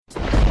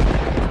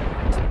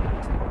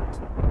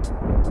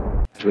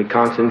We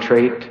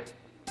concentrate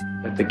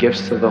that the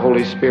gifts of the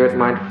Holy Spirit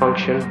might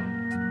function,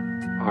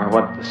 or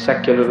what the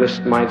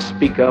secularist might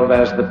speak of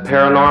as the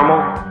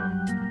paranormal.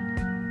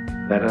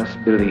 Let us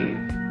believe.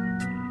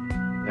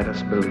 Let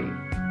us believe.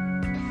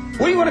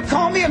 What do you want to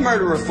call me a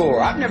murderer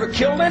for? I've never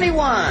killed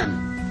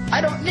anyone. I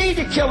don't need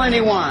to kill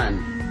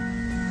anyone.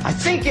 I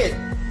think it.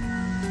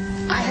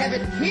 I have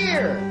it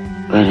here.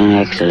 What an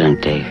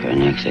excellent day for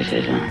an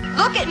exorcism.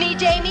 Look at me,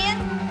 Damien.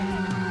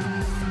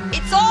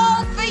 It's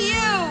all for you.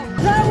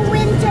 Go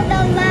into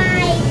the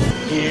light.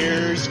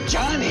 Here's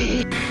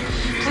Johnny.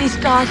 Please,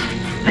 God.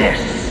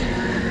 This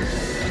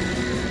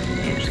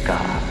is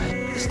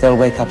God. You still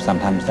wake up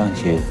sometimes, don't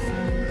you?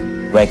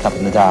 Wake up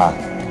in the dark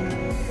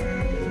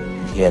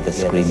and hear the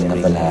screaming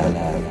of the lamb.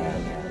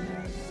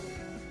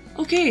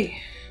 Okay,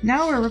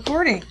 now we're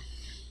recording.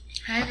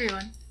 Hi,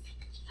 everyone.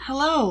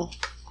 Hello.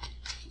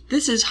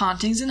 This is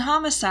Hauntings and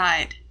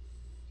Homicide.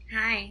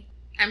 Hi,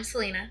 I'm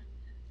Selena.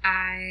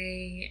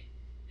 I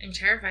am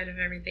terrified of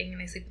everything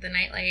and I sleep with a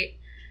nightlight.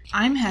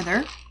 I'm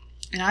Heather,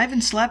 and I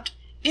haven't slept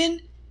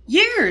in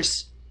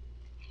years.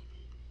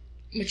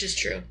 Which is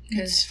true.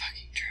 It's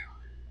fucking true.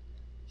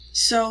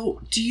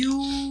 So, do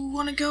you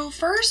want to go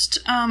first?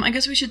 I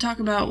guess we should talk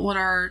about what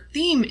our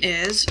theme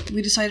is.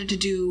 We decided to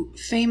do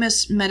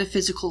famous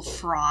metaphysical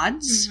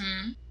frauds.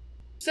 Mm-hmm.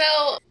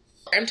 So,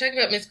 I'm talking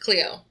about Miss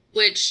Cleo,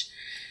 which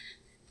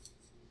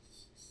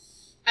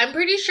I'm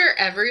pretty sure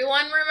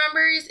everyone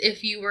remembers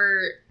if you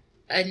were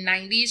a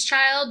 90s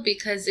child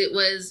because it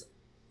was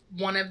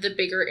one of the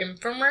bigger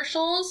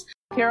infomercials.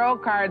 Tarot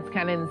cards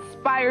can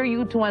inspire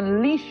you to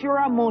unleash your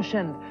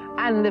emotions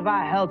and live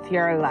a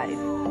healthier life.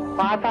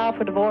 I filed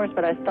for divorce,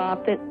 but I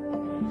stopped it.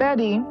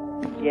 Betty?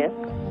 Yes?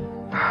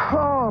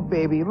 Oh,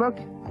 baby, look.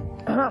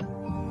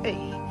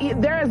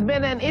 There has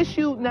been an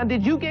issue. Now,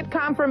 did you get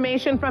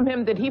confirmation from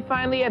him? Did he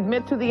finally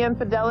admit to the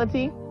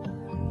infidelity?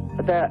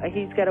 But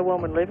he's got a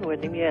woman living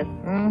with him, yes.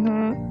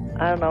 Mm-hmm.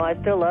 I don't know. I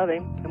still love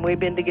him. And we've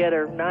been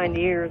together 9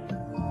 years.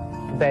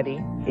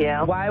 Betty?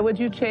 Yeah? Why would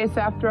you chase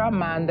after a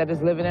man that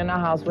is living in a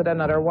house with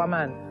another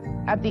woman?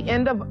 At the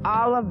end of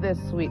all of this,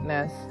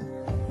 sweetness,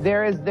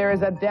 there is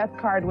a death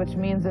card, which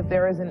means that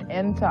there is an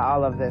end to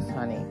all of this,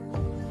 honey.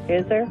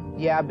 Is there?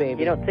 Yeah, baby.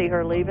 You don't see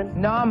her leaving?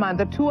 No, man.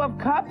 The Two of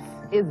Cups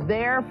is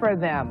there for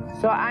them.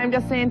 So I'm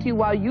just saying to you,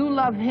 while you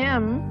love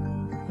him,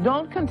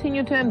 don't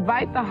continue to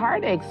invite the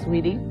heartache,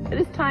 sweetie.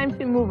 It is time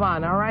to move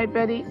on, all right,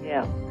 Betty?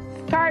 Yeah.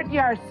 Start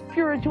your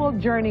spiritual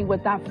journey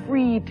with a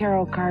free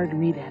tarot card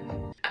reading.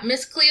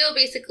 Miss Cleo,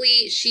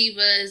 basically, she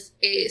was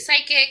a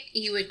psychic.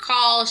 You would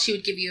call, she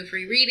would give you a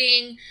free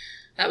reading.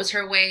 That was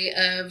her way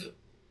of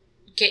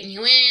getting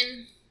you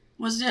in.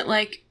 Wasn't it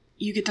like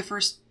you get the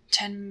first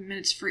 10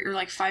 minutes free or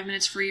like 5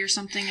 minutes free or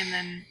something and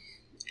then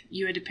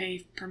you had to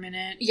pay per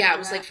minute? Yeah, it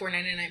was like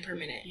 $4.99 per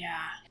minute.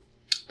 Yeah.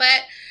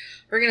 But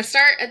we're going to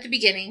start at the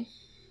beginning.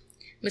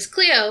 Miss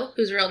Cleo,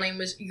 whose real name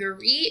was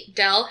Yuri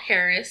Del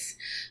Harris,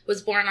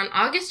 was born on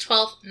August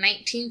 12th,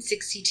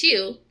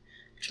 1962,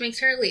 which makes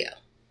her a Leo.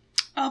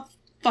 Of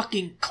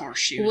fucking course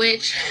she was.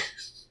 Which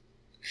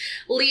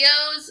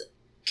Leos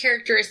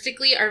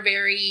characteristically are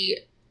very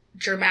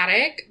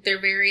dramatic.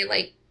 They're very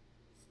like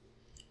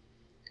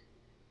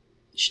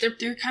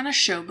they're kind of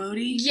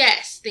showboaty.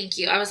 Yes, thank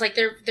you. I was like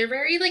they're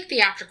very like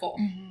theatrical.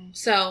 Mm-hmm.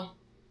 So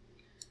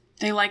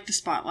they like the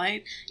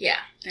spotlight. Yeah.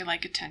 They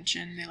like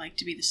attention. They like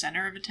to be the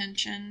center of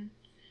attention.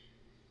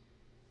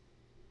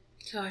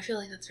 So I feel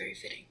like that's very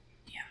fitting.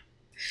 Yeah.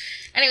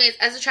 Anyways,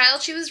 as a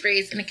child, she was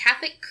raised in a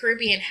Catholic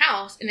Caribbean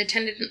house and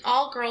attended an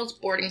all-girls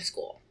boarding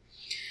school.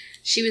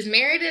 She was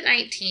married at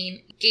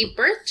 19, gave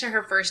birth to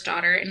her first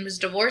daughter, and was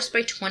divorced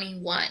by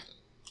 21.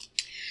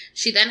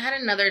 She then had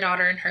another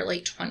daughter in her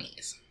late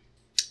 20s.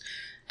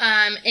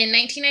 In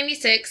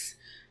 1996,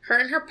 her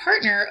and her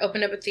partner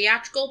opened up a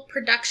theatrical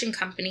production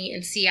company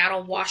in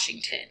Seattle,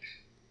 Washington.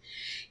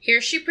 Here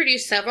she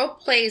produced several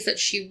plays that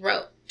she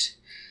wrote.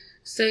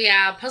 So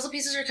yeah, puzzle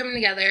pieces are coming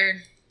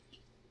together.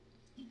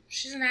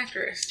 She's an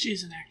actress.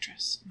 She's an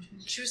actress. Mm-hmm.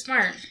 She was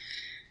smart.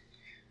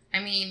 I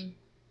mean,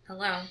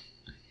 hello.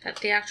 That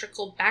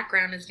theatrical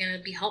background is going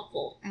to be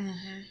helpful.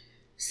 Mm-hmm.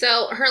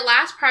 So her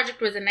last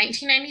project was in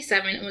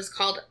 1997. It was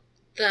called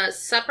the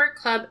Supper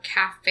Club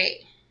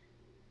Cafe.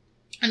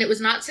 And it was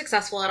not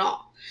successful at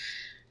all.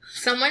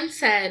 Someone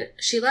said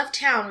she left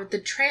town with the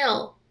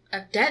trail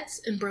of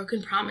debts and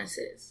broken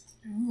promises.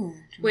 Ooh,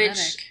 dramatic.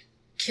 Which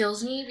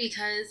kills me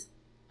because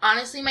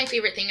honestly, my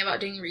favorite thing about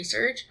doing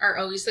research are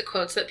always the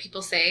quotes that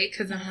people say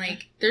because I'm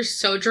like, they're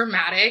so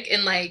dramatic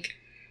and like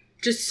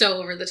just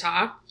so over the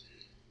top.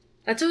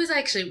 That's always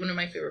actually one of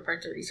my favorite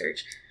parts of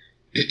research.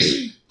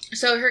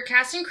 So her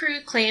cast and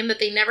crew claimed that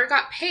they never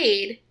got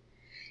paid,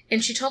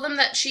 and she told them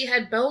that she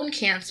had bone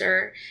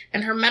cancer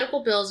and her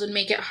medical bills would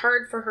make it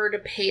hard for her to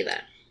pay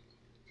them.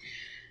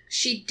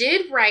 She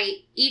did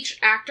write each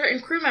actor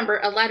and crew member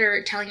a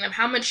letter telling them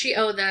how much she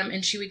owed them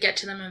and she would get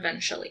to them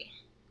eventually.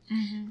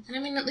 Mm-hmm. And I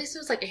mean, at least it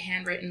was like a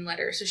handwritten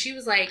letter. So she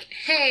was like,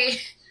 hey,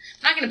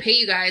 I'm not going to pay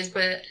you guys,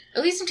 but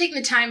at least I'm taking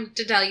the time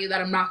to tell you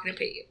that I'm not going to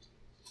pay you.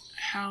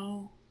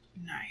 How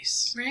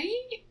nice.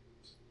 Right?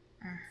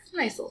 It's a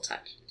nice little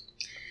touch.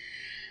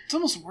 It's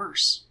almost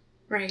worse.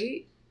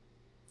 Right?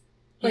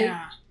 Like,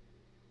 Yeah.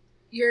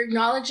 you're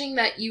acknowledging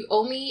that you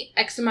owe me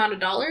X amount of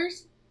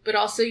dollars, but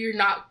also you're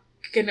not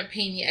gonna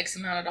pay me X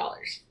amount of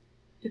dollars.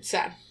 It's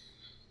sad.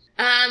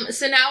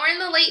 So now we're in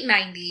the late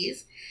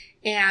 90s,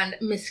 and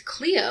Miss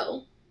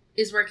Cleo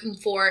is working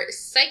for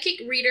Psychic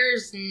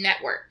Readers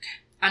Network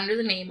under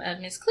the name of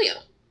Miss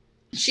Cleo.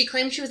 She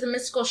claimed she was a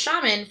mystical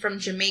shaman from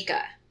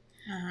Jamaica.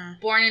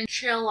 Born in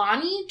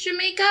Trelawney,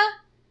 Jamaica,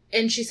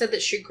 and she said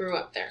that she grew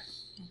up there.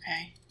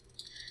 Okay.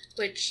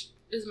 Which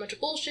is a bunch of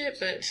bullshit,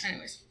 but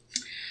anyways.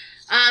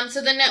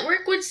 So the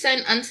network would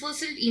send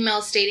unsolicited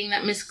emails stating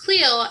that Miss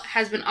Cleo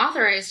has been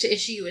authorized to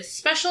issue you a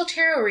special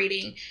tarot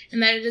reading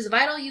and that it is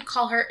vital you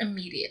call her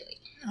immediately.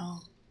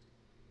 Oh.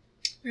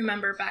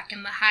 Remember back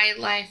in the high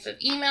life of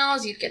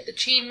emails, you'd get the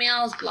chain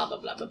mails, blah, blah,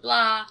 blah, blah,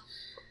 blah.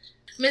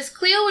 Miss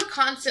Cleo would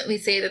constantly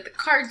say that the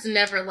cards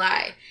never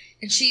lie,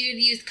 and she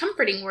would use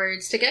comforting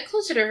words to get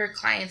closer to her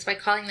clients by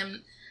calling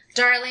them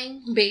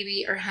darling,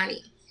 baby, or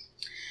honey.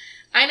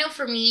 I know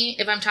for me,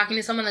 if I'm talking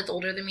to someone that's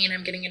older than me and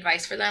I'm getting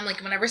advice for them, like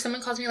whenever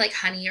someone calls me like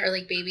honey or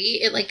like baby,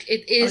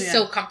 it is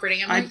so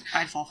comforting.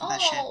 I'd fall for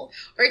that shit.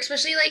 Or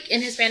especially like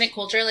in Hispanic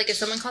culture, like if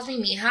someone calls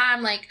me mija,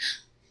 I'm like,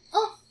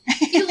 oh,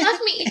 you love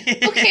me.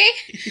 Okay,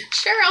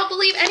 sure, I'll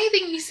believe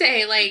anything you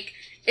say. Like,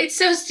 it's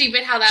so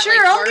stupid how that Sure,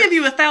 like, I'll works. give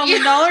you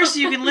 $1,000 so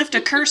you can lift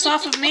a curse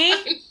off of me.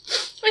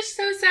 It's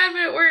so sad,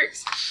 but it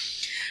works.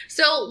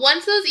 So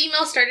once those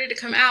emails started to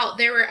come out,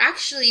 there were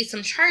actually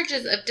some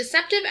charges of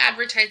deceptive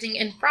advertising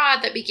and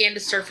fraud that began to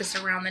surface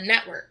around the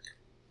network.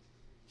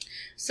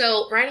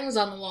 So writing was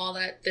on the wall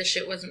that this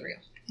shit wasn't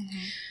real.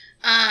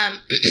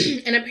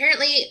 And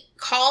apparently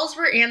calls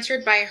were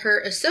answered by her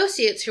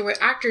associates who were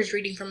actors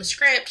reading from a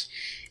script.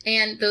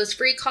 And those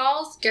free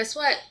calls, guess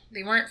what?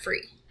 They weren't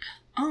free.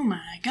 Oh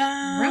my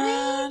god.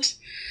 Right?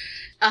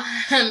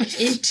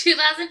 In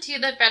 2002,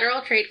 the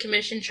Federal Trade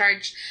Commission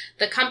charged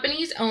the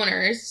company's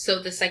owners,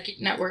 so the Psychic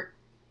Network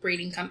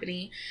Reading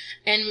Company,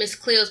 and Miss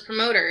Cleo's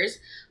promoters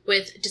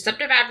with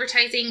deceptive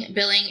advertising,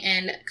 billing,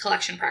 and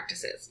collection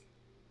practices.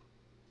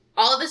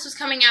 All of this was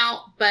coming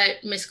out,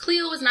 but Miss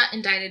Cleo was not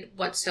indicted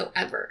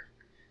whatsoever,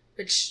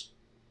 which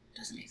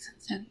doesn't make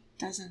sense. That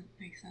doesn't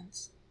make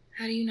sense.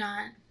 How do you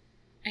not?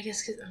 I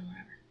guess because,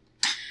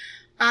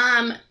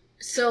 whatever.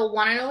 So,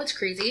 want to know what's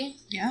crazy?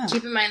 Yeah.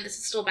 Keep in mind, this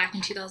is still back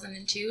in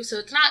 2002, so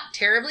it's not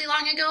terribly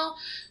long ago,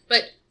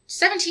 but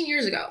 17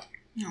 years ago.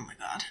 Oh my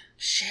god.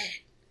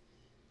 Shit.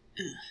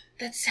 Ugh.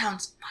 That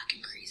sounds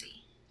fucking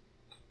crazy.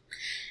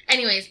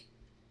 Anyways,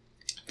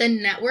 the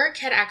network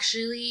had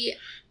actually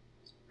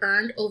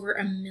earned over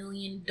 $1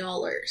 million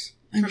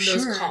from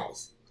those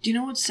calls. Do you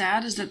know what's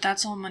sad is that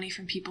that's all money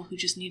from people who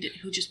just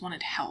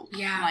wanted help.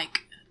 Yeah.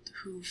 Like,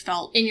 who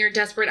felt in your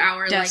desperate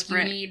hour, desperate.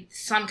 like you need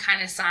some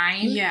kind of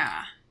sign.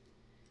 Yeah.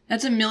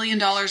 That's $1 million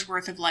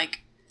worth of,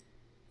 like,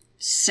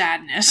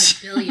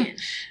 sadness. $1 billion.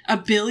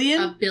 $1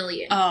 billion? $1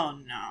 billion. Oh,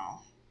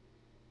 no.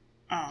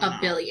 Oh, $1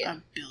 billion.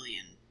 $1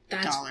 billion.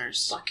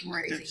 That's fucking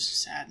worth crazy. of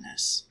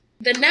sadness.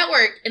 The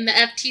network and the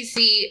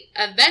FTC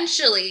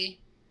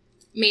eventually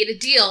made a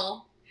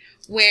deal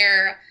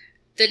where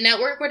the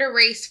network would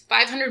erase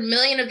 $500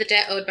 million of the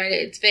debt owed by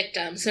its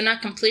victims. So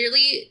not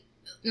completely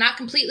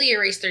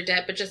erase their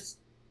debt, but just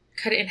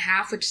cut it in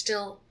half, which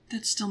still...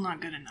 That's still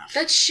not good enough.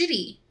 That's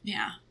shitty.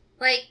 Yeah.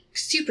 Like,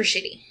 super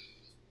shitty.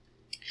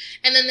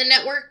 And then the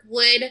network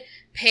would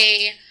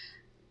pay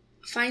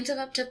fines of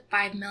up to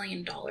 $5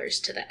 million to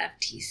the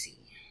FTC.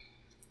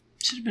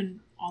 Should have been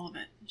all of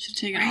it. Should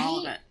have taken all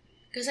of it.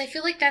 Because I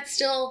feel like that's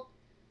still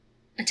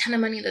a ton of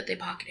money that they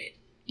pocketed.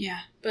 Yeah.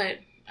 But,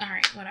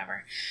 alright,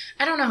 whatever.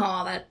 I don't know how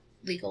all that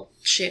legal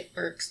shit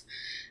works.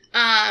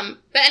 But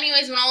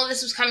anyways, when all of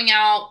this was coming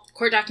out,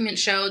 court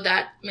documents showed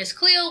that Miss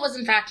Cleo was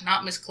in fact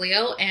not Miss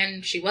Cleo,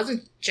 and she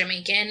wasn't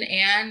Jamaican,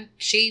 and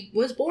she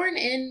was born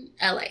in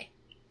LA.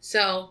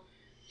 So,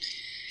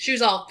 she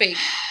was all fake.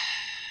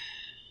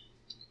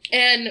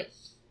 And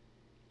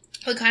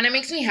what kind of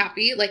makes me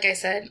happy, like I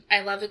said, I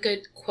love a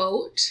good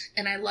quote,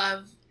 and I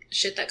love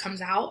shit that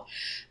comes out.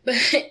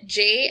 But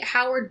J.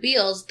 Howard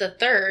Beals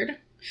III,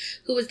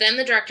 who was then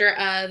the director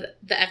of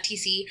the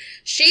FTC,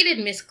 shaded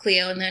Miss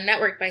Cleo and the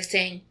network by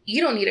saying,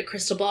 "You don't need a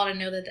crystal ball to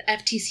know that the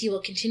FTC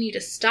will continue to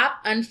stop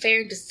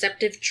unfair,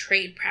 deceptive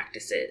trade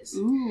practices."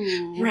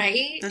 Ooh.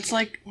 Right? That's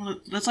like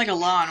a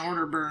Law and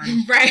Order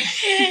burn. Right.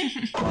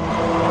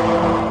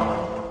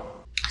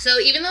 So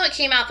even though it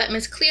came out that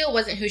Miss Cleo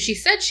wasn't who she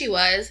said she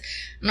was,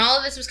 and all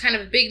of this was kind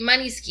of a big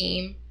money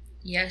scheme,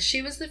 yes,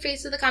 she was the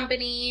face of the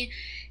company,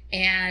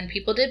 and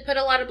people did put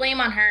a lot of blame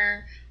on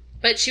her,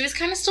 but she was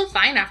kind of still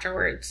fine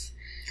afterwards.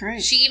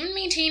 Great. She even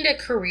maintained a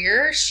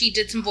career. She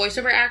did some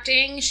voiceover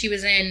acting. She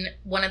was in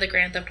one of the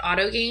Grand Theft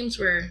Auto games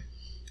where,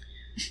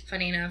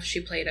 funny enough,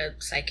 she played a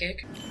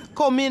psychic.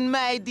 Come in,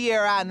 my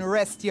dear, and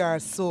rest your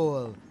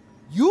soul.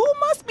 You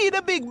must be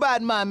the big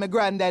bad man my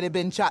granddaddy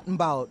been chatting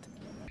about.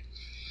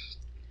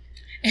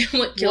 And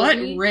what kills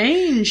me...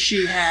 range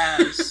she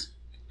has.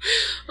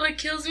 What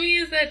kills me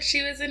is that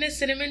she was in a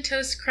Cinnamon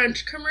Toast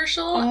Crunch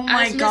commercial Oh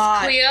my as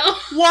God. Miss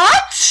Cleo.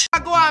 What?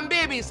 go on,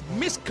 babies.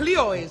 Miss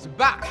Cleo is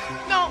back.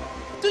 Now,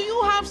 do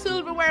you have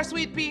silverware,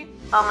 Sweet Pea?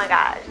 Oh my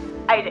gosh,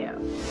 I do.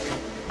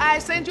 I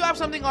sent you up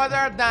something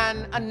other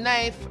than a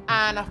knife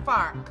and a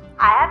fork.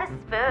 I have a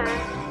spoon.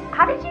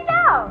 How did you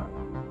know?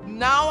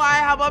 Now I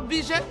have a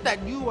vision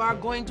that you are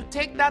going to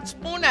take that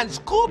spoon and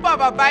scoop up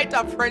a bite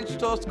of French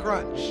toast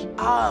crunch.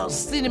 All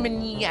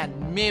cinnamony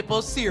and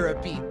maple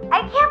syrupy.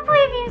 I can't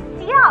believe you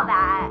see all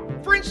that.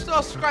 French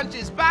toast crunch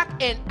is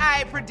back and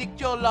I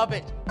predict you'll love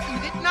it.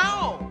 Eat it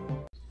now.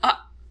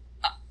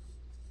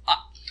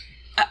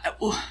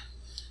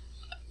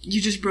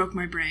 You just broke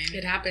my brain.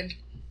 It happened.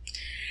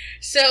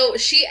 So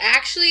she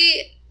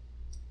actually,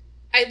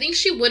 I think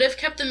she would have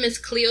kept the Miss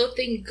Cleo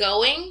thing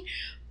going,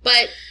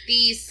 but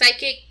the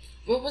psychic,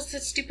 what was the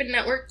stupid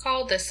network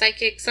called? The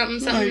psychic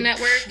something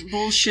network?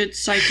 Bullshit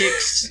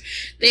psychics.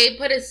 They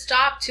put a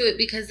stop to it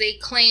because they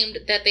claimed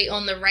that they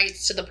own the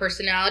rights to the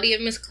personality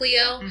of Miss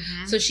Cleo,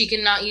 so she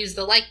cannot use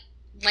the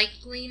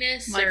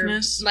likeness,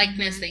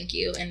 thank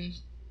you, and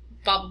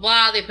blah, blah,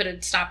 blah. They put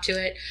a stop to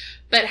it.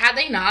 But had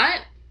they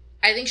not,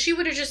 I think she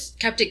would have just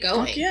kept it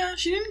going. Fuck yeah,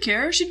 she didn't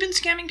care. She'd been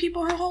scamming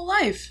people her whole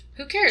life.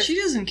 Who cares? She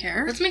doesn't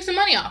care. Let's make some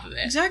money off of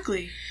it.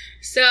 Exactly.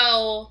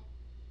 So,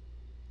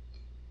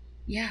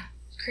 yeah,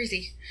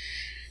 crazy.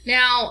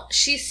 Now,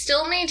 she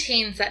still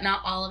maintains that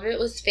not all of it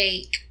was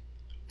fake.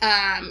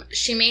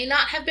 She may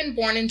not have been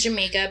born in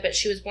Jamaica, but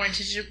she was born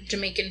to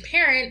Jamaican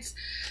parents.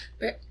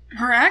 But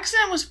her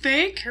accent was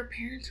fake. Her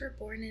parents were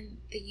born in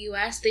the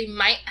U.S. They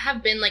might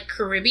have been, like,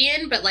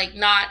 Caribbean, but, like,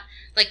 not,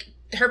 like,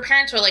 her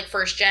parents were, like,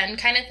 first gen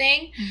kind of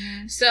thing.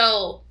 Mm-hmm.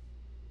 So,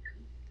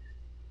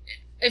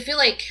 I feel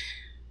like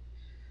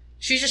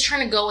she's just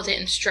trying to go with it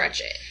and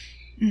stretch it.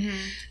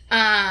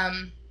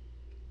 Mm-hmm.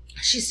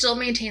 She still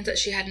maintains that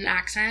she had an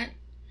accent.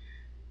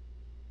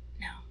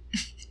 No.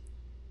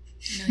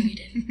 No, you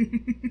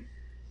didn't.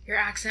 Your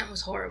accent was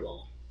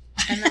horrible.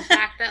 And the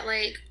fact that,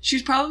 like...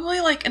 She's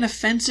probably, like, an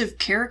offensive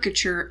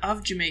caricature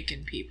of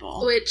Jamaican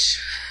people. Which...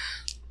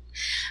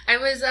 I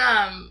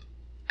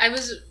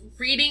was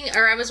reading,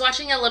 or I was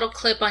watching a little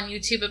clip on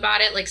YouTube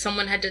about it, like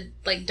someone had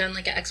done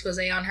like an expose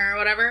on her or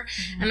whatever,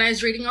 and I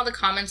was reading all the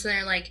comments and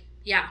they're like,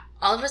 yeah,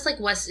 all of us like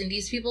West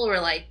Indies people were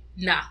like,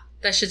 nah,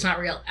 that shit's not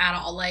real at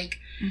all, like,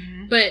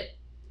 but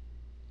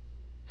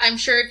I'm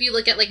sure if you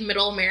look at like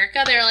Middle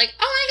America, they're like,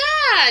 oh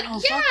my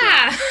god,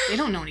 yeah. They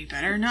don't know any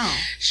better, no.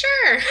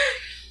 Sure.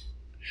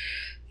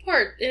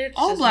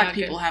 All black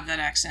people have that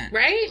accent.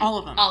 Right? All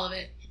of them. All of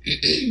it.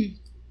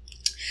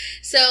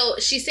 So,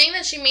 she's saying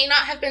that she may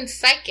not have been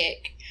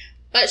psychic,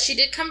 but she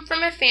did come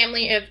from a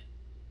family of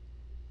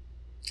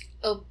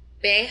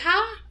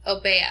Obeah,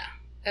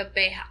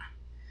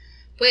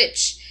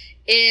 which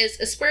is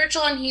a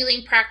spiritual and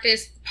healing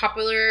practice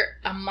popular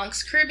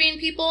amongst Caribbean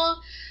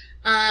people.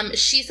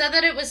 She said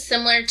that it was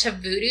similar to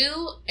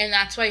voodoo, and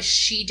that's why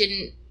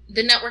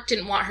the network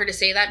didn't want her to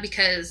say that,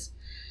 because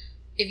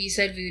if you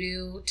said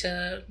voodoo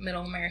to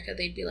Middle America,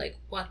 they'd be like,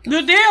 what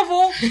the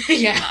devil?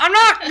 Yeah. I'm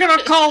not going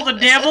to call the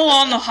devil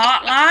on the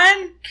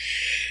hotline.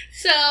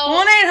 So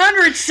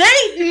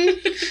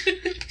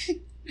 1-800-SATAN.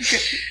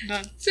 Okay,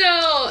 done.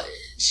 So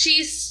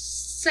she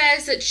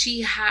says that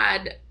she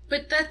had,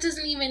 but that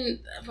doesn't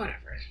even,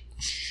 whatever.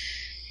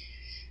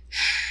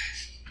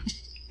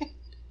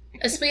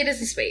 A spade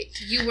is a spade.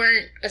 You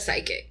weren't a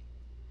psychic.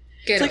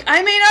 It's like,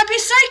 I may not be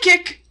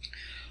psychic,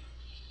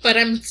 but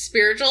I'm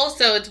spiritual,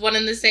 so it's one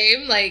and the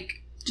same,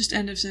 like... Just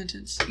end of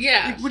sentence.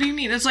 Yeah. Like, what do you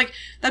mean? That's like,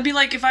 that'd be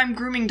like if I'm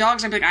grooming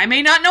dogs, I'd be like, I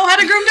may not know how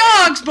to groom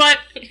dogs, but...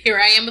 Here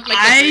I am with my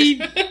I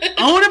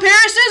own a pair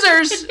of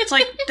scissors! It's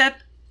like,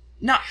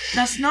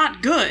 that's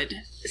not good.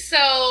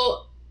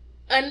 So,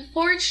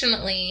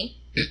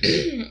 unfortunately,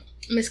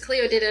 Miss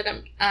Cleo did it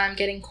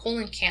getting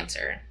colon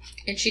cancer,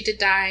 and she did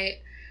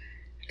die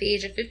at the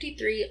age of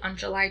 53 on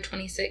July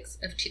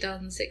 26th of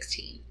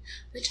 2016,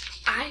 which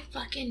I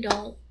fucking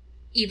don't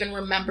even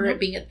remember it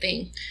being a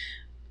thing.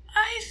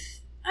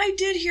 I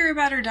did hear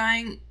about her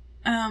dying,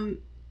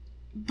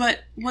 but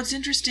what's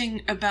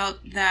interesting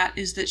about that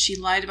is that she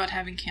lied about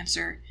having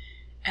cancer,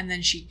 and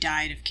then she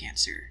died of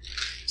cancer.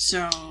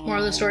 So... More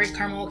of the story,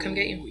 karma will come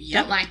get you.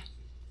 Yep. Don't lie.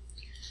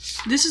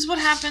 This is what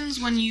happens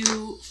when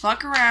you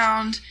fuck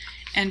around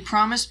and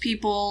promise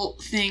people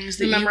things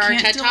that Remember you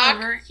can't our TED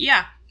deliver. Talk?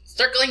 Yeah.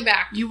 Circling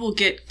back. You will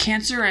get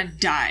cancer and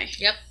die.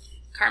 Yep.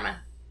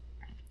 Karma.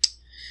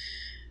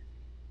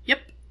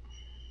 Yep.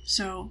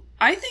 So,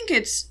 I think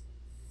it's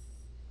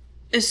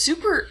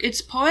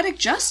poetic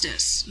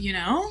justice, you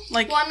know?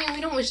 Like, well, I mean,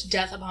 we don't wish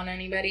death upon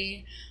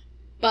anybody,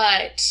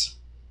 but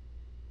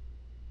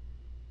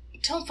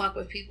don't fuck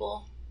with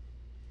people.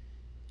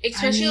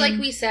 Especially, like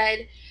we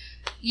said,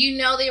 you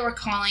know they were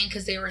calling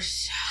because they were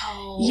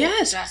so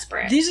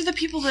desperate. These are the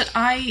people that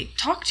I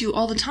talk to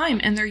all the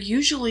time, and they're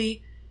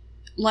usually,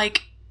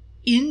 like,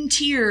 in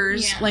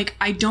tears, like,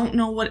 I don't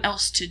know what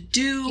else to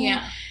do.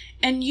 Yeah.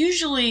 And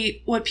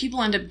usually what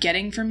people end up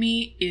getting from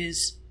me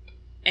is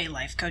a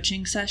life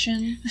coaching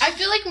session. I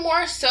feel like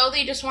more so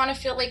they just want to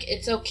feel like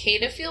it's okay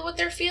to feel what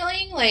they're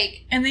feeling.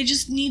 Like, and they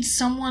just need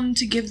someone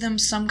to give them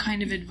some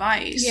kind of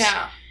advice.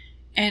 Yeah.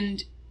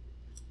 And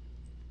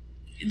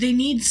they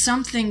need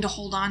something to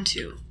hold on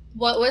to.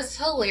 What was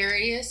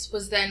hilarious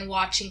was then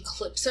watching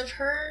clips of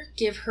her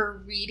give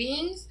her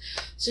readings.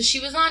 So she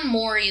was on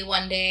Maury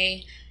one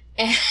day,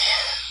 and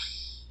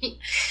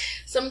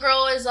some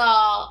girl is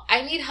all,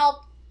 I need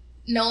help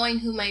knowing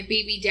who my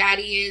baby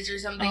daddy is or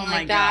something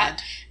like that.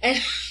 God. And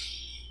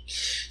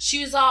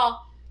she was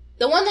all,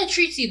 the one that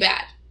treats you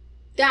bad.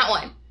 That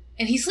one.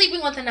 And he's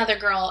sleeping with another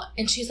girl.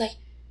 And she's like,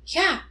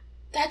 yeah,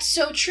 that's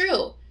so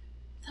true.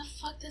 The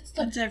fuck?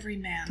 That's every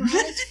man.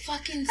 Broadest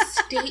fucking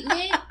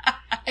statement.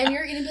 And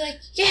you're gonna be like,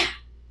 yeah,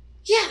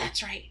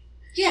 that's right.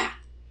 Yeah.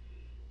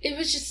 It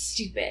was just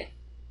stupid.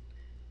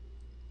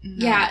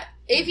 No. Yeah.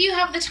 If you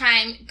have the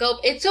time, go.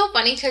 It's so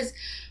funny because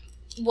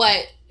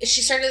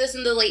she started this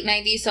in the late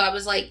 90s, so I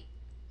was like,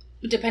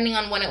 depending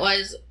on when it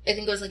was, I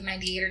think it was like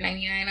 98 or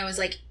 99, I was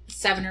like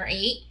 7 or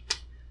 8.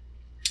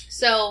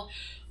 So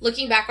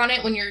looking back on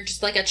it when you're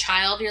just like a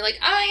child, you're like,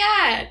 oh my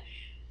God,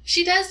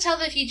 she does tell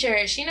the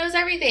future. She knows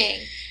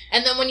everything.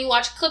 And then when you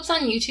watch clips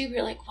on YouTube,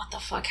 you're like, what the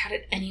fuck? How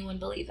did anyone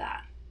believe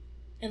that?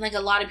 And like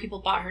a lot of people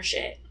bought her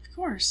shit. Of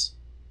course.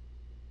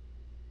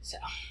 So.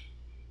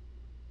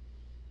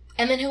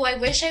 And then who I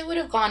wish I would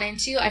have gone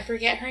into, I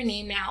forget her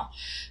name now,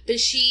 but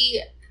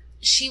she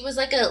was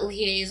like a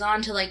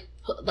liaison to like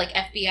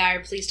FBI or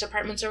police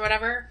departments or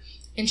whatever.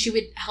 And she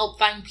would help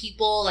find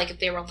people, like if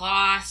they were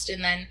lost.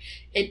 And then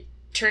it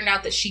turned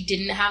out that she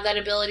didn't have that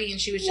ability,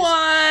 and she was just...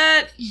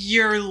 What?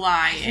 You're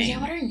lying. I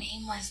forget what her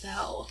name was,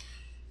 though.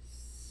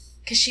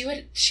 Because she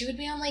would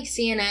be on, like,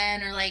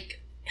 CNN or,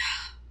 like...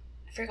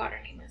 I forgot what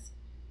her name is.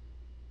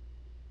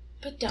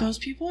 But don't. Those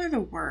people are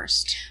the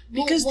worst.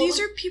 Because these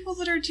are people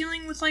that are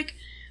dealing with, like,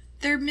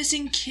 they're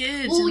missing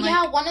kids. Oh,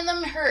 yeah, one of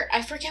them,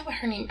 I forget what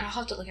her name... I'll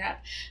have to look it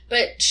up.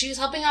 But she was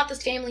helping out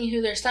this family who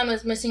their son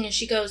was missing, and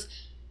she goes,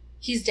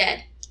 he's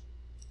dead.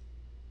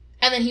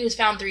 And then he was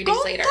found 3 days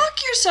later. Go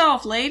fuck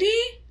yourself, lady.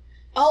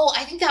 Oh,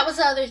 I think that was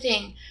the other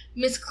thing.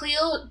 Miss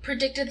Cleo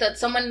predicted that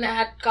someone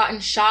had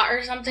gotten shot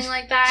or something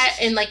like that,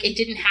 and like it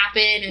didn't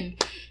happen,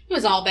 and it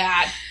was all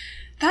bad.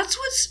 That's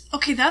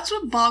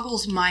what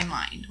boggles my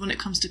mind when it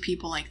comes to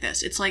people like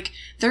this. It's like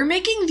they're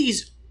making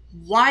these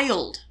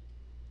wild,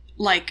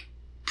 like,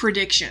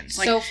 predictions.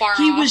 Like, so far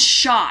he off. was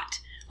shot.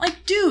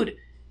 Like, dude,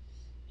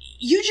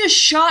 you just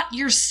shot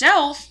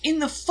yourself in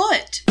the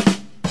foot.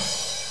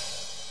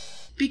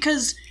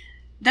 Because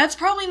that's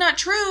probably not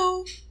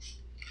true.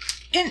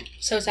 And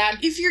so sad.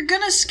 If you're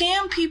gonna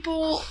scam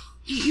people,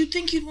 you'd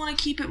think you'd want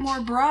to keep it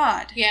more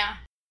broad. Yeah.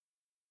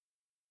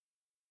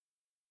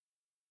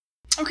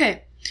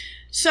 Okay,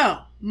 so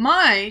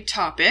my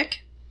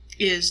topic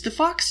is the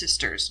Fox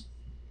sisters.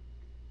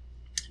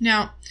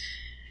 Now,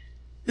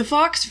 the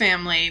Fox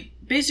family,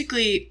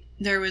 basically,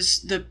 there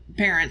was the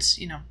parents,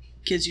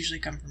 kids usually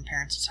come from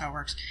parents, that's how it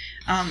works.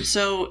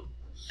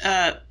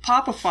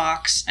 Papa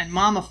Fox and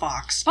Mama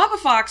Fox. Papa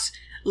Fox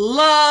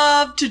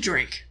loved to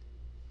drink.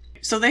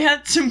 So they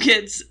had some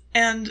kids,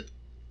 and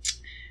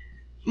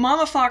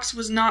Mama Fox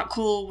was not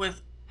cool with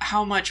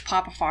how much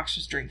Papa Fox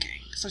was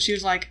drinking. So she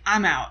was like,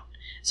 I'm out.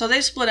 So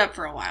they split up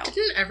for a while.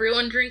 Didn't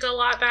everyone drink a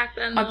lot back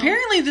then, though?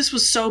 Apparently this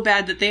was so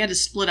bad that they had to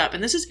split up,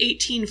 and this is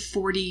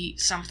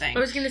 1840-something. I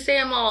was going to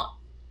say,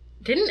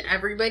 didn't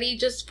everybody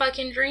just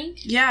fucking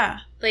drink? Yeah.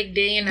 Like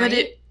day and night? But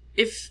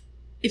if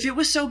it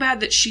was so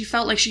bad that she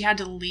felt like she had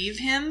to leave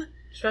him,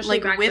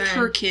 especially like with then,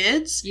 her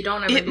kids, you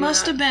don't ever it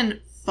must have been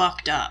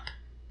fucked up.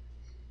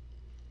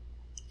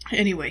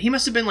 Anyway, he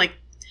must have been like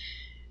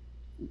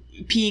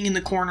peeing in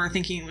the corner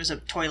thinking it was a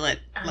toilet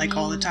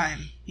all the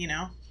time,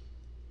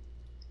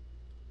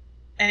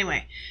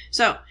 Anyway,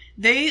 so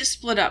they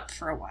split up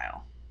for a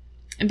while.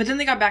 But then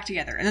they got back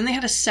together, and then they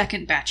had a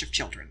second batch of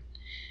children.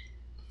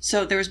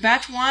 So there was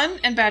batch 1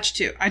 and batch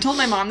 2. I told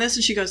my mom this,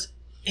 and she goes,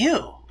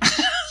 ew.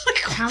 Like,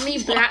 how many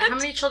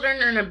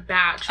children are in a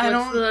batch?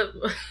 A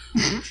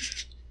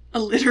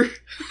litter.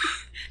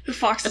 The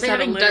foxes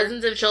had a litter.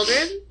 Dozens of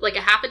children? Like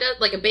a half a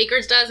dozen? Like a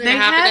baker's dozen? They a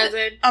half had a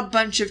dozen? A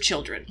bunch of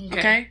children.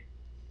 Okay.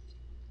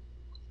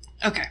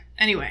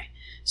 Anyway,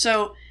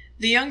 so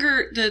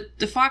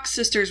the Fox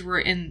sisters were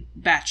in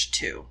batch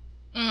 2.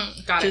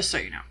 Got it. Just so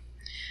you know.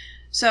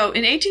 So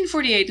in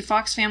 1848, the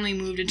Fox family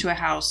moved into a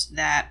house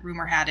that,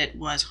 rumor had it,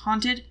 was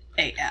haunted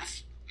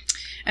AF.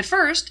 At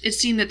first, it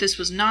seemed that this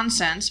was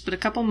nonsense, but a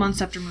couple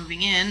months after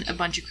moving in, a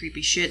bunch of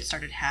creepy shit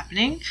started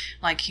happening,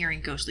 like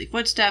hearing ghostly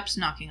footsteps,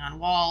 knocking on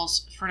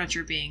walls,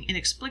 furniture being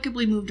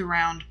inexplicably moved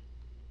around.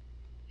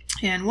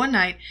 And one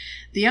night,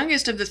 the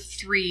youngest of the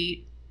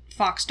 3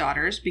 Fox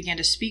daughters began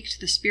to speak to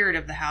the spirit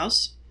of the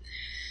house,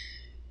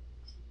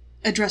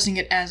 addressing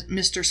it as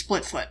Mr.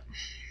 Splitfoot.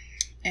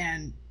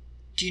 And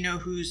do you know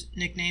whose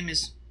nickname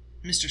is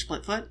Mr.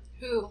 Splitfoot?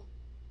 Who?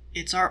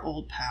 It's our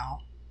old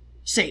pal,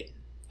 Satan.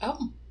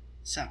 Oh.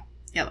 So,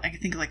 yeah, I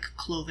think like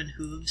cloven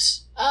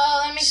hooves.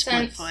 Oh, that makes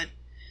sense. Splitfoot.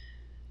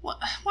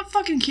 What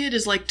fucking kid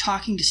is like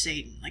talking to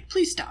Satan? Like,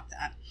 please stop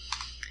that.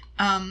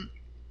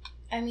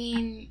 I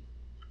mean,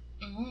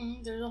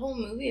 there's a whole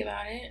movie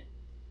about it.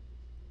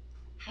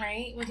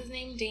 Right? What's his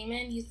name?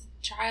 Damon? He's the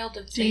child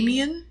of Satan.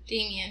 Damien?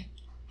 Damien.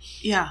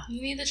 Yeah.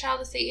 You need the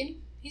child of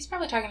Satan? He's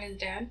probably talking to his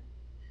dad.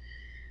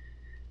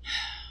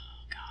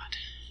 God,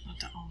 not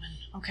the Omen.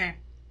 Okay.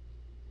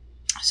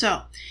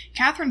 So,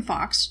 Catherine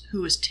Fox,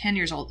 who was 10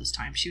 years old this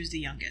time, she was the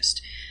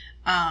youngest,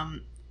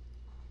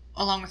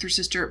 along with her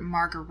sister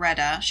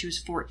Margaretta, she was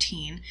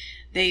 14,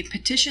 they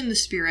petitioned the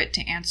spirit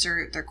to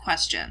answer their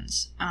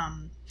questions,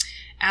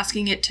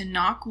 asking it to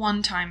knock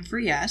 1 time for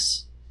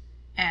yes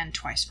and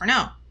twice for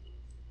no.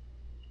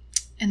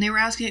 And they were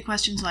asking it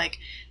questions like,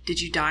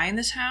 did you die in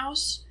this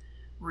house?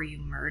 Were you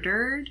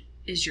murdered?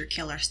 Is your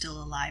killer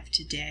still alive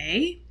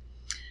today?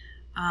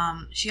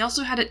 She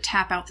also had it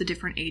tap out the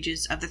different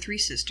ages of the 3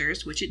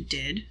 sisters, which it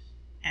did,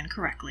 and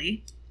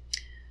correctly,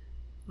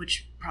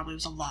 which probably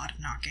was a lot of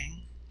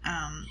knocking.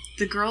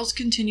 The girls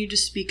continued to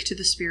speak to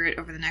the spirit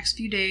over the next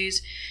few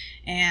days,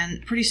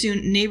 and pretty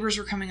soon neighbors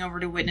were coming over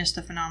to witness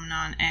the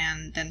phenomenon,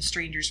 and then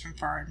strangers from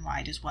far and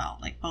wide as well,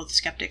 like both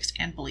skeptics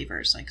and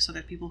believers. Like, so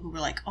there are people who were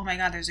like, oh my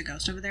god, there's a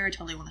ghost over there, I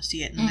totally want to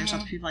see it, and then there's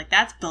other people like,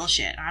 that's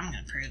bullshit, I'm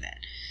gonna prove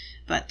it.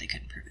 But they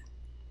couldn't prove it.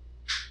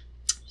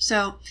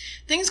 So,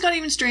 things got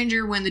even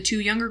stranger when the 2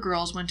 younger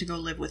girls went to go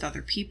live with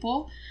other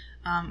people.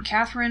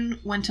 Catherine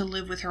went to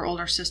live with her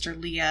older sister,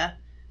 Leah,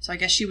 so I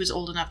guess she was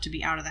old enough to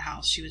be out of the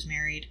house. She was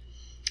married.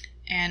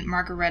 And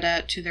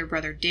Margaretta to their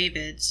brother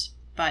David's,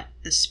 but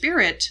the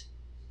spirit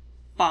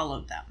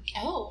followed them.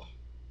 Oh.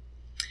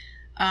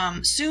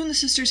 Soon the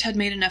sisters had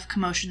made enough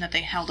commotion that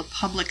they held a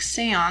public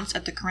seance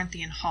at the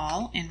Corinthian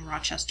Hall in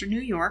Rochester, New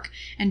York,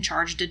 and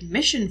charged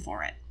admission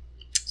for it.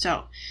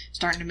 So,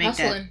 starting to make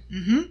that...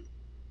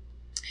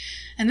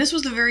 And this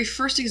was the very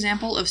first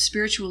example of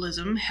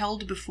spiritualism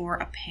held before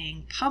a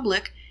paying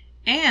public,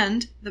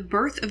 and the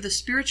birth of the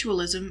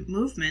spiritualism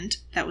movement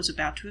that was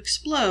about to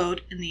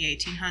explode in the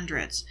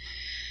 1800s.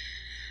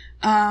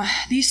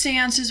 These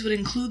seances would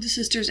include the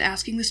sisters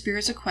asking the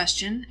spirits a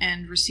question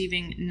and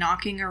receiving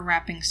knocking or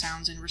rapping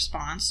sounds in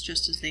response,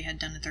 just as they had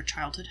done at their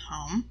childhood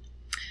home.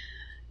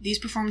 These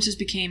performances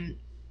became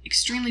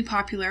extremely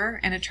popular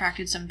and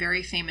attracted some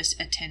very famous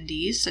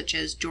attendees, such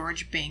as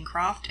George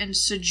Bancroft and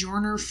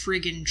Sojourner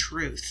Friggin'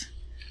 Truth.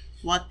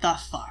 What the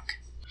fuck?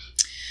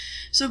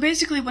 So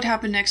basically what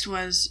happened next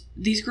was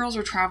these girls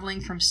were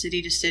traveling from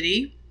city to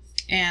city,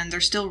 and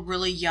they're still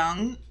really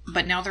young,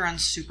 but now they're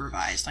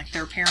unsupervised. Like,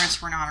 their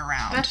parents were not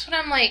around. That's what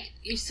I'm like,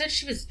 you said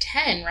she was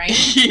 10,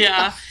 right?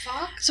 Yeah. What the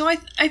fuck? So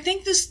I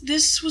think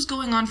this was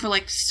going on for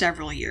like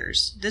several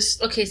years.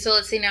 Okay, so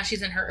let's say now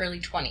she's in her early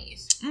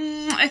 20s.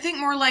 I think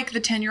more like the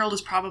 10-year-old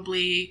is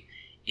probably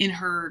in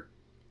her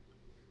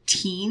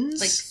teens.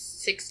 Like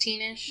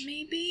 16-ish?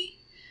 Maybe.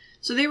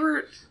 So they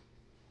were,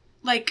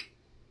 like...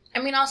 I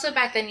mean, also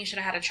back then you should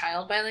have had a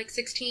child by, like,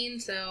 16,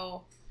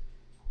 so...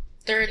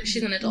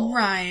 She's an adult.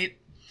 Right.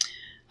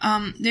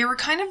 They were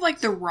kind of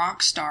like the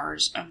rock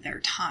stars of their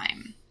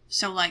time.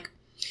 So, like,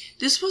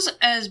 this was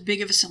as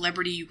big of a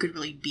celebrity you could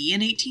really be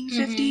in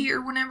 1850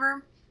 or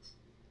whenever.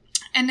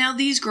 And now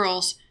these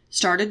girls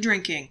started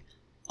drinking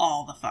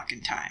all the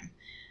fucking time.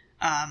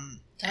 And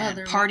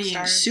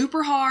partying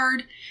super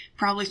hard,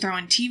 probably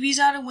throwing TVs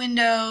out of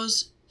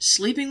windows,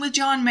 sleeping with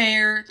John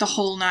Mayer, the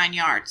whole 9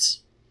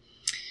 yards.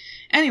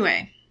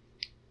 Anyway,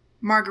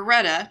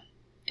 Margaretta,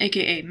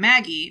 aka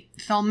Maggie,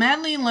 fell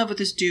madly in love with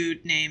this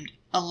dude named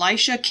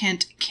Elisha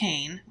Kent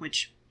Kane,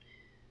 which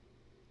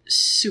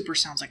super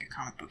sounds like a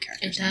comic book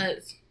character. It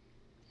does.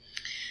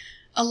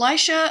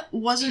 Elisha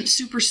wasn't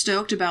super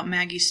stoked about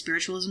Maggie's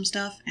spiritualism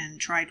stuff and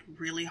tried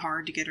really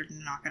hard to get her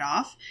to knock it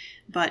off,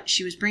 but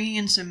she was bringing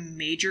in some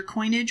major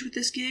coinage with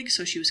this gig,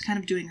 so she was kind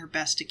of doing her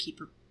best to keep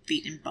her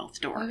feet in both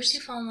doors. Why would you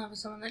fall in love with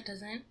someone that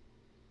doesn't?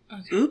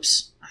 Okay.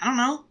 Oops. I don't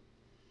know.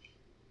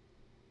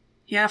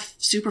 He had a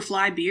super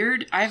fly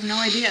beard? I have no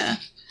idea.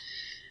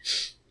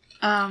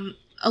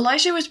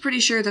 Elisha was pretty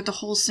sure that the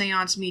whole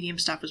seance medium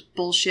stuff was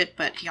bullshit,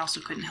 but he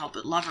also couldn't help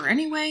but love her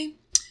anyway.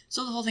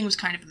 So the whole thing was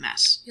kind of a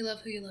mess. You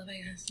love who you love,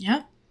 I guess.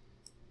 Yeah.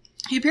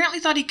 He apparently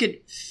thought he could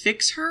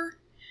fix her,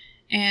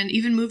 and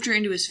even moved her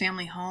into his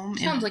family home.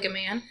 Sounds like a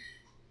man.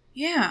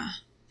 Yeah,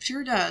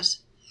 sure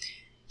does.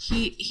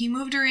 He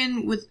moved her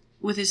in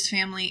with his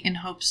family in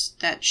hopes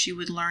that she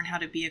would learn how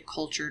to be a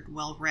cultured,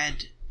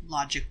 well-read,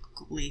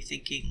 logically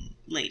thinking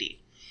lady.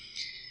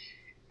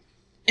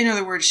 In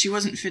other words, she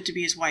wasn't fit to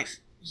be his wife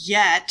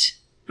yet,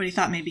 but he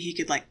thought maybe he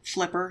could, like,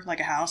 flip her like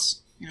a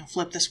house. You know,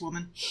 flip this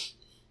woman.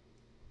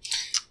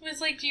 It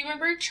was like, do you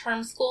remember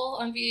Charm School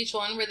on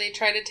VH1 where they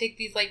try to take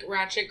these, like,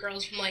 ratchet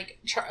girls from, like,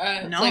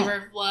 No.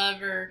 Flavor of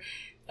Love or,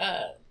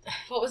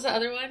 what was the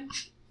other one?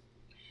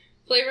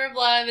 Flavor of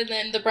Love and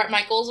then the Bret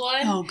Michaels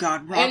one. Oh,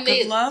 God, Rock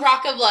of Love?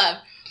 Rock of Love.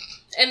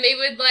 And they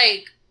would,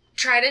 like,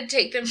 try to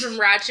take them from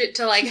ratchet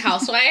to, like,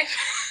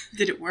 housewife.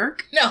 Did it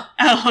work? No.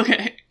 Oh,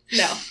 okay.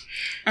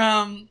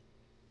 No.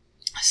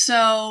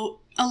 So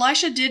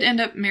Elisha did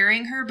end up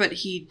marrying her, but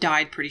he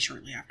died pretty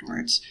shortly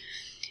afterwards.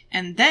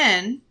 And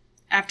then,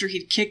 after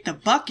he'd kicked the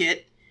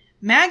bucket,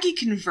 Maggie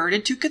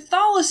converted to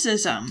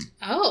Catholicism.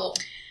 Oh.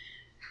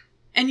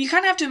 And you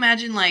kind of have to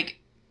imagine, like,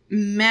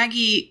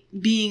 Maggie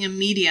being a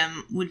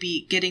medium would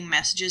be getting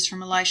messages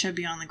from Elisha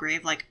beyond the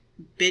grave, like,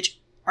 bitch,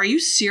 Are you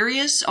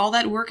serious? All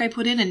that work I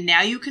put in and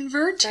now you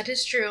convert? That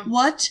is true.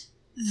 What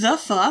the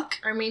fuck?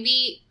 Or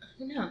maybe,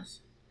 who knows?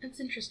 It's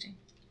interesting.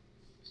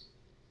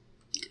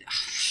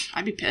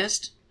 I'd be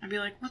pissed. I'd be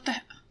like, what the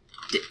hell?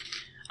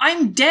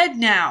 I'm dead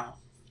now.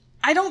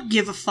 I don't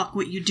give a fuck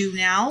what you do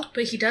now.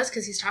 But he does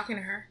because he's talking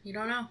to her. You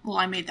don't know. Well,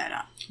 I made that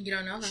up. You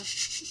don't know though.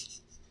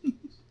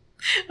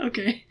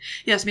 Okay.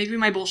 Yes, maybe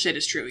my bullshit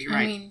is true. You're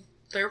right. I mean,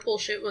 their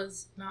bullshit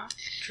was not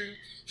true.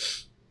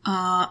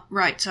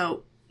 Right.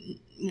 So,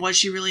 was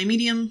she really a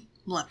medium?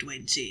 We'll have to wait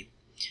and see.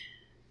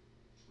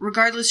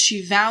 Regardless,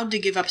 she vowed to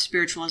give up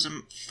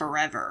spiritualism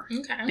forever.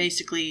 Okay.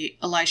 Basically,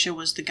 Elisha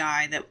was the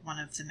guy that one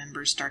of the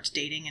members starts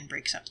dating and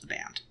breaks up the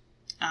band.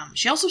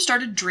 She also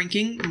started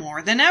drinking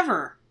more than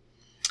ever.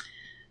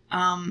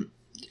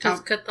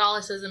 Because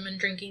Catholicism and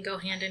drinking go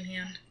hand in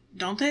hand.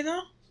 Don't they,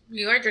 though?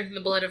 You are drinking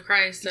the blood of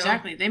Christ, so.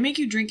 Exactly. They make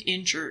you drink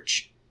in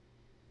church.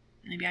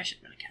 Maybe I should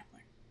have been a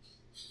Catholic.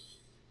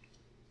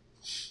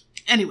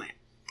 Anyway.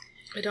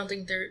 I don't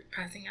think they're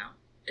passing out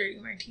dirty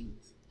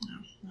martinis. No,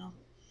 well.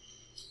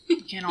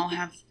 You can't all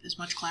have as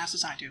much class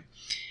as I do.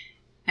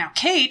 Now,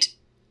 Kate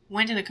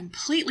went in a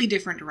completely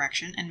different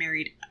direction and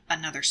married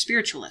another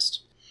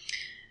spiritualist.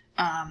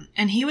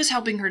 And he was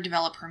helping her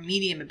develop her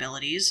medium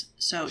abilities,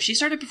 so she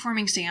started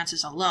performing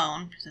seances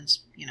alone,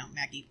 since,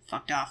 Maggie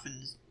fucked off and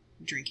was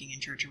drinking in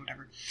church or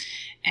whatever.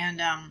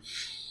 And,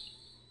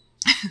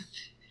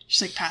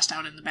 she's, passed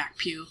out in the back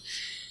pew.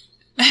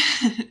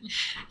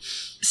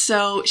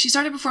 So she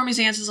started performing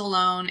seances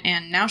alone,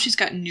 and now she's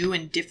got new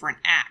and different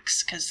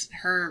acts, because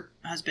her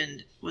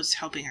husband was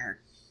helping her,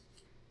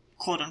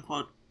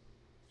 quote-unquote,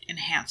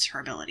 enhance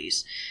her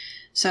abilities.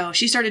 So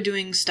she started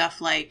doing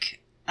stuff like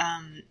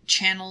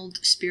channeled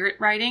spirit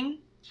writing.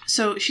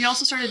 So she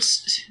also started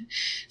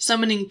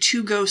summoning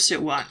 2 ghosts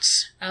at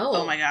once.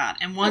 Oh my god.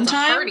 And one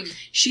time,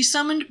 she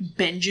summoned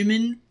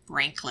Benjamin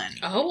Franklin.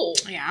 Oh.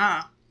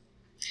 Yeah.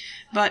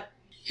 But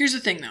here's the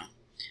thing, though.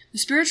 The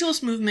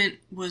spiritualist movement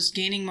was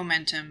gaining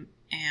momentum,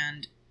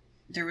 and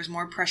there was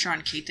more pressure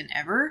on Kate than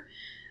ever.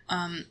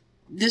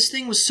 This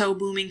thing was so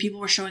booming,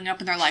 people were showing up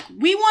and they're like,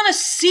 we want to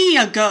see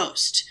a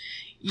ghost.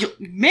 You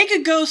make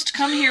a ghost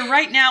come here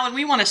right now and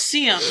we want to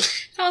see him.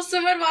 Oh,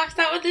 someone walks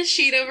out with a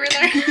sheet over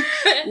there.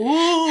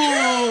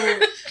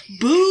 Ooh.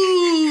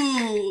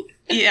 Boo.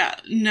 Yeah,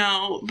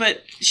 no.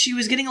 But she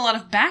was getting a lot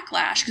of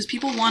backlash because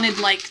people wanted,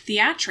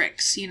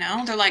 theatrics,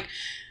 They're,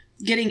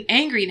 getting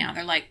angry now.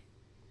 They're like,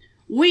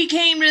 we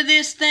came to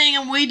this thing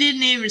and we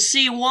didn't even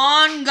see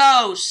one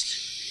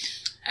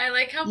ghost. I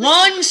like how...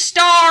 1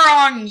 star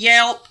on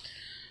Yelp.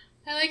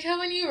 I like how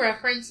when you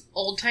reference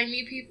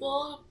old-timey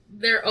people...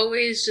 They're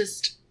always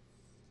just,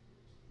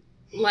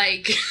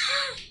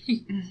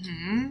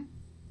 mm-hmm.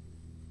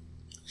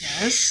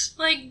 Yes?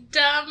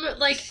 Dumb,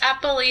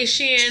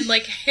 Appalachian,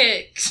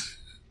 Hicks.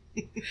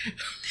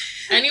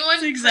 Anyone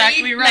That's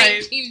exactly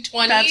right.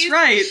 1920s? That's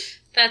right.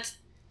 That's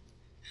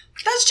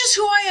just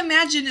who I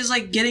imagine is,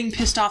 getting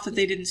pissed off that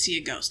they didn't see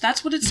a ghost.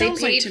 That's what it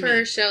sounds like to me. They paid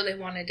for a show, they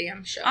want a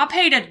damn show. I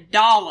paid $1.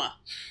 A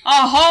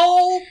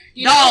whole $1.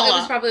 It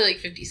was probably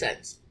 50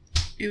 cents.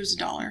 It was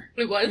 $1.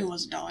 It was? It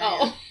was $1, Oh.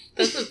 yeah.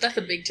 That's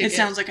a big ticket. It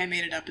sounds like I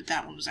made it up, but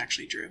that one was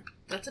actually true.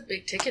 That's a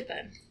big ticket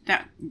then.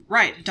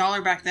 Right.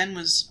 $1 back then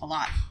was a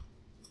lot.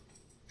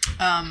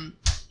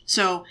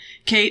 So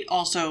Kate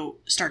also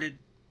started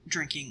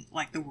drinking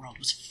like the world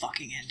was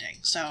fucking ending.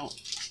 So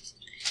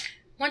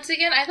once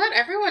again, I thought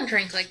everyone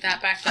drank like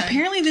that back then.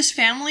 Apparently this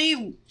family...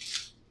 Isn't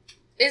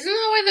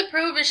that why the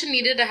prohibition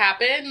needed to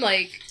happen?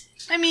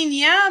 I mean,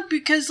 yeah,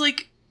 because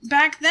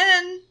back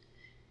then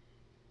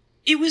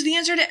it was the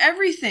answer to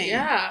everything.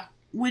 Yeah.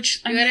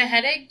 Which, you had a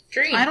headache?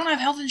 Drink. I don't have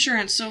health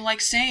insurance, so,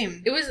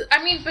 same. It was,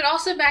 but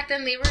also back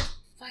then they were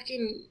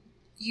fucking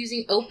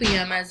using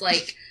opium as,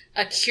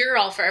 a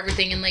cure-all for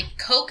everything, and,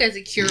 Coke as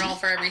a cure-all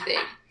for everything.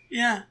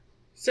 Yeah.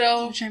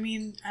 So. Which, I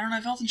don't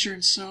have health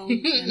insurance, so,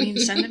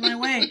 send it my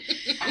way.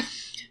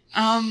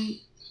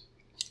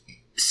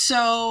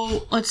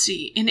 So, let's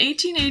see. In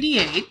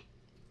 1888,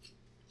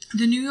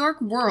 the New York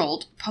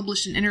World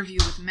published an interview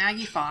with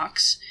Maggie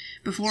Fox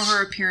before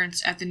her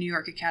appearance at the New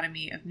York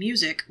Academy of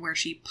Music, where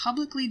she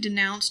publicly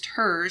denounced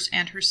hers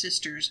and her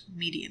sister's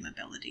medium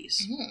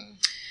abilities. Mm.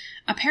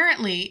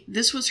 Apparently,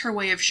 this was her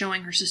way of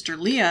showing her sister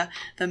Leah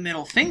the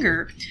middle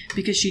finger,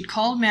 because she'd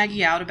called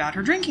Maggie out about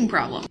her drinking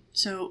problem.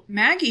 So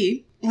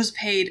Maggie was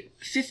paid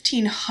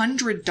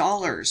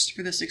 $1,500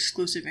 for this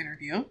exclusive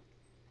interview,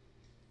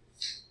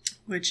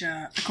 which,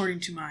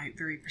 according to my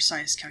very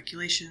precise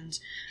calculations,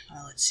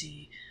 let's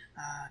see,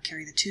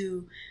 carry the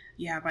 2...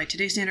 Yeah, by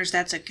today's standards,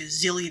 that's a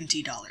gazillion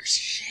dollars.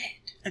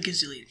 Shit. A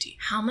gazillion.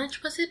 How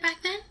much was it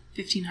back then?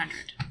 $1,500.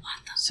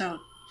 What the?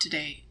 So,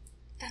 today...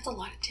 That's a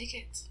lot of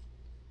tickets.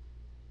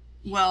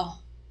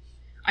 Well,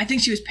 I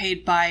think she was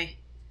paid by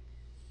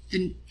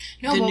the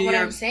No, the but New what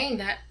York... I'm saying,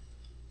 that's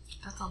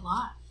a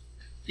lot.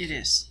 It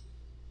is.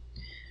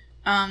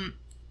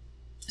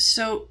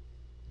 So,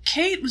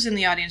 Kate was in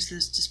the audience for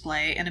this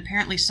display and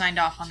apparently signed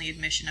off on the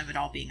admission of it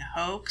all being a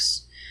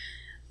hoax.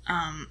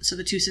 So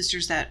the 2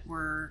 sisters that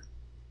were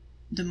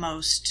the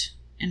most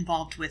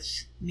involved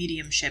with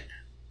mediumship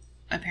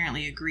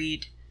apparently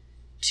agreed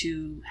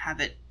to have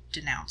it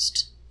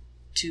denounced,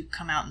 to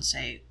come out and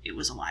say it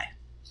was a lie.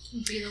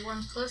 Be the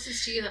one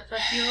closest to you that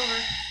fucked you over.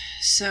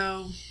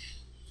 So,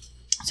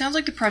 sounds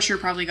like the pressure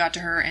probably got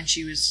to her, and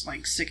she was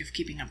like sick of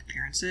keeping up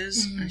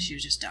appearances, and she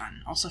was just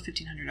done. Also,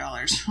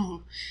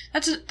 $1,500.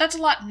 That's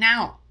a lot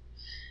now.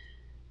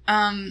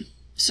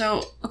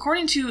 So,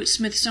 according to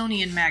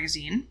Smithsonian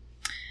Magazine,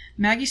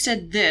 Maggie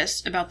said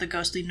this about the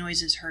ghostly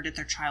noises heard at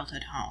their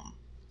childhood home.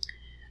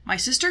 My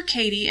sister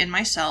Katie and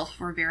myself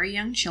were very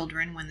young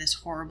children when this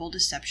horrible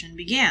deception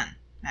began,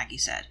 Maggie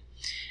said.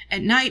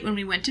 At night, when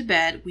we went to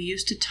bed, we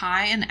used to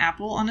tie an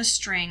apple on a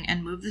string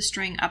and move the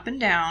string up and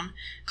down,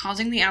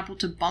 causing the apple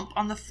to bump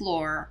on the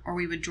floor, or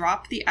we would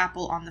drop the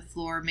apple on the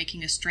floor,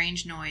 making a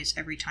strange noise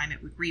every time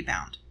it would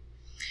rebound.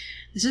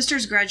 The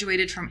sisters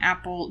graduated from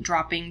apple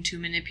dropping to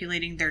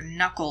manipulating their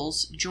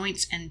knuckles,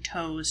 joints, and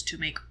toes to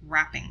make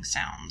rapping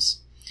sounds.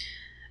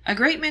 A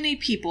great many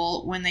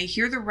people, when they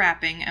hear the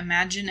rapping,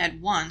 imagine at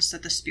once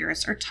that the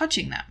spirits are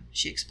touching them,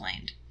 she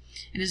explained.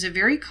 It is a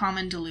very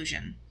common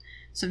delusion.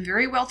 Some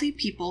very wealthy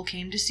people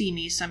came to see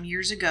me some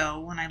years ago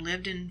when I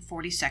lived in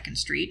 42nd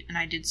Street, and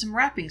I did some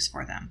rappings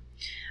for them.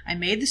 I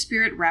made the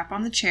spirit rap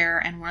on the chair,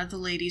 and one of the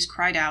ladies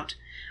cried out,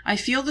 "I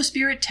feel the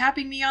spirit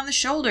tapping me on the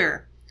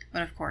shoulder."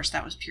 But of course,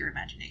 that was pure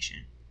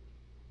imagination.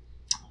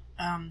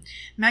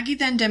 Maggie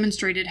then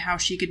demonstrated how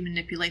she could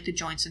manipulate the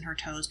joints in her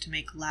toes to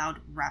make loud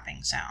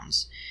rapping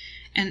sounds.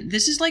 And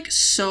this is like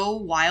so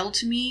wild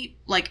to me.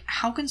 Like,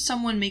 how can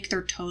someone make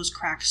their toes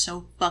crack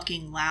so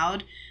fucking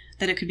loud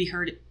that it could be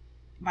heard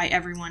by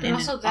everyone in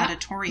an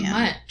auditorium?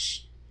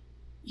 Much.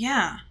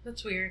 Yeah.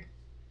 That's weird.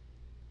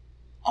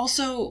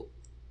 Also,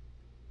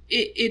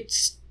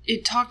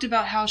 it talked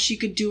about how she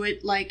could do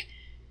it, like,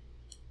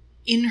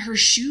 in her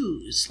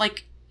shoes.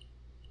 Like,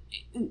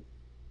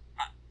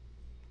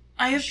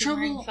 I have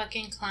trouble. Wearing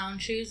fucking clown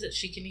shoes that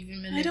she can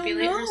even I don't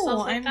manipulate know. herself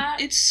like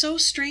that? It's so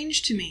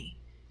strange to me.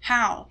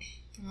 How?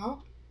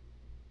 Well,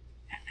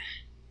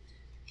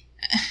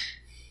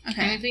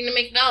 okay. Anything to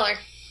make $1.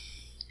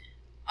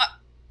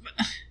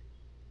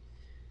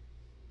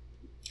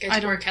 I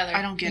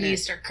don't get it. You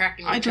start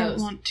cracking your toes. I don't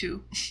want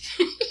to.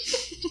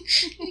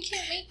 You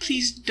can't make me.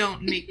 Please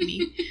don't make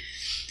me.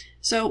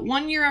 So,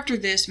 1 year after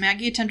this,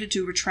 Maggie attempted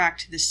to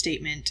retract this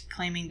statement,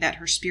 claiming that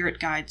her spirit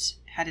guides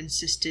had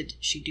insisted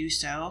she do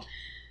so.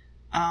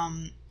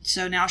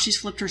 So now she's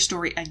flipped her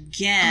story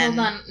again.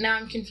 Hold on. Now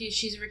I'm confused.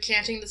 She's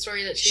recanting the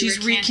story that she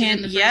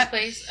recanted in the first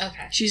place?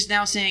 Okay. She's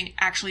now saying,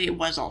 actually, it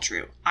was all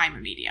true. I'm a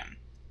medium.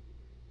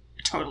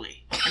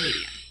 Totally. A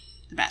medium.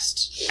 The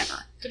best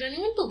ever. Did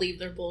anyone believe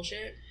their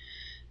bullshit?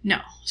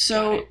 No.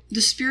 So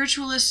the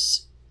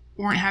spiritualists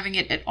weren't having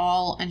it at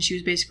all, and she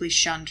was basically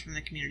shunned from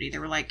the community. They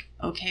were like,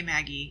 okay,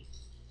 Maggie,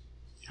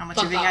 how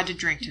much have you had to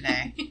drink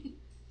today?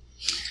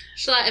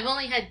 She's like, I've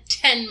only had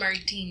 10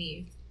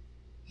 martinis.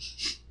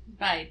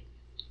 By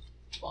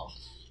 12.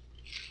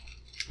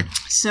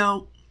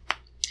 So,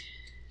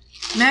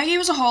 Maggie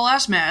was a whole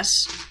ass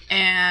mess,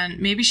 and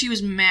maybe she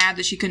was mad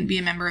that she couldn't be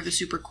a member of the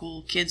super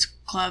cool kids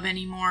club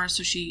anymore,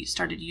 so she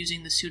started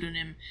using the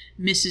pseudonym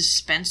Mrs.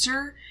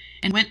 Spencer,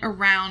 and went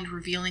around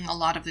revealing a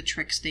lot of the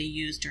tricks they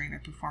used during their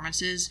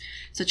performances,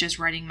 such as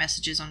writing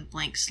messages on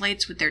blank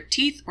slates with their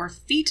teeth or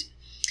feet.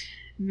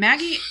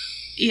 Maggie...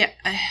 Yeah,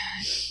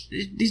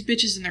 these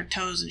bitches and their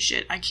toes and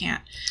shit, I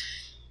can't.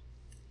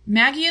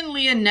 Maggie and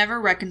Leah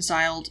never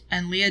reconciled,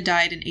 and Leah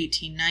died in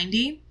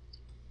 1890.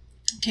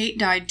 Kate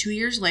died 2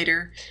 years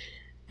later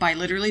by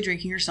literally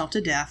drinking herself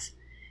to death,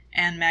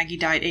 and Maggie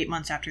died 8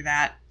 months after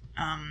that.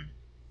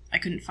 I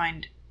couldn't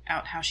find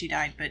out how she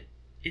died, but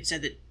it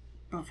said that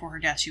before her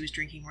death she was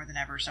drinking more than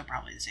ever, so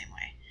probably the same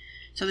way.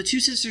 So the two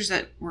sisters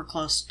that were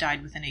close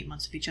died within 8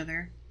 months of each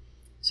other,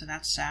 so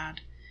that's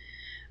sad.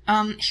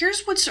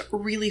 Here's what's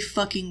really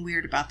fucking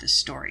weird about this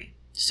story.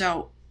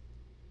 So,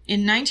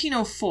 in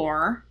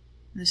 1904,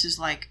 this is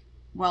like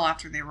well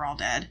after they were all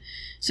dead,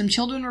 some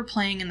children were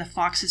playing in the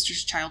Fox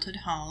sisters' childhood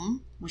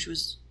home, which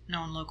was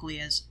known locally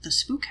as the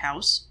Spook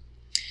House,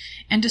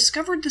 and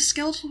discovered the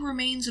skeletal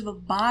remains of a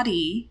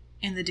body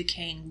in the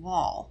decaying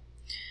wall.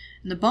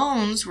 And the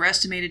bones were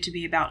estimated to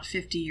be about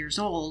 50 years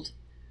old,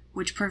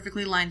 which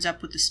perfectly lines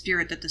up with the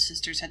spirit that the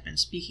sisters had been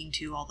speaking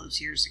to all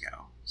those years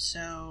ago.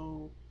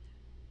 So...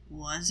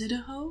 was it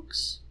a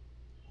hoax?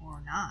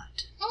 Or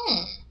not?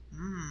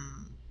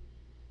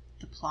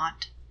 The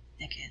plot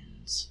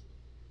thickens.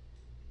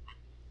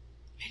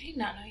 I did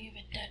not know you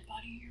have a dead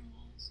body in your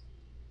walls.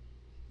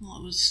 Well,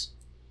 it was...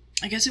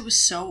 I guess it was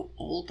so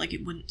old, like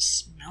it wouldn't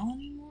smell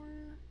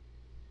anymore.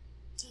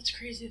 That's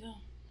crazy,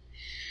 though.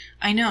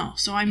 I know,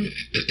 so I'm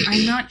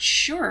not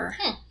sure.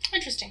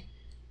 Interesting.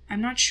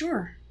 I'm not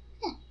sure.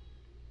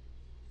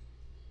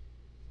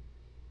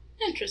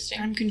 Interesting.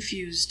 I'm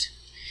confused.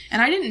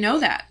 And I didn't know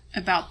that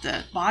about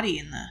the body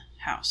in the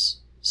house.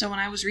 So when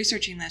I was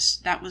researching this,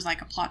 that was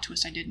like a plot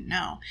twist I didn't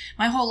know.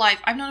 My whole life,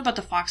 I've known about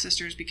the Fox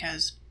sisters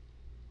because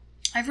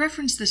I've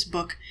referenced this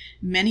book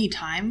many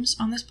times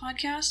on this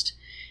podcast.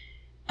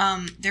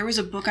 There was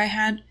a book I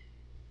had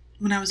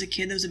when I was a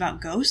kid that was about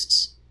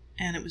ghosts,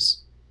 and it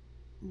was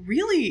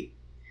really,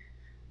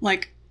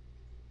 like,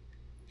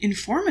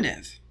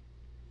 informative.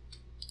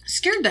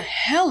 Scared the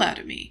hell out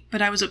of me,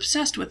 but I was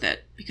obsessed with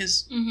it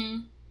because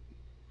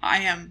I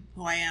am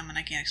who I am, and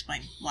I can't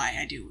explain why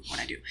I do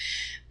what I do.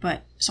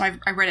 But so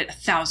I read it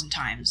 1,000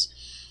 times,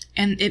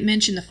 and it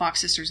mentioned the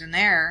Fox sisters in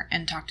there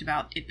and talked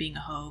about it being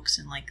a hoax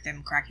and like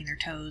them cracking their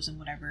toes and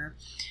whatever.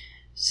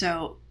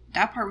 So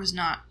that part was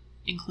not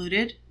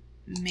included,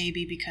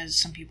 maybe because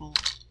some people,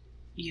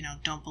 you know,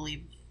 don't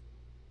believe.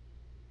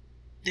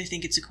 They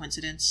think it's a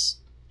coincidence,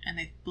 and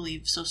they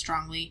believe so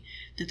strongly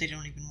that they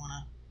don't even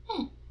want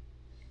to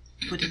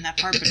put in that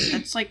part, but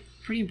that's, like,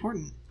 pretty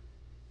important.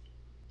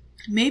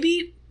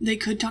 Maybe they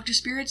could talk to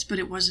spirits, but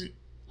it wasn't,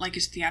 like,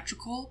 as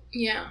theatrical.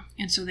 Yeah.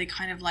 And so they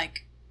kind of,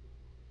 like,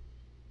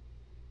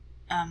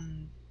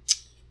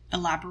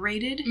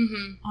 elaborated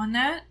on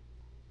that.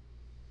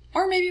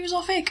 Or maybe it was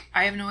all fake.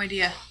 I have no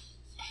idea.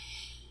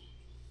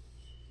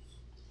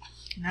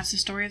 And that's the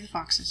story of the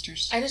Fox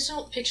sisters. I just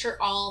don't picture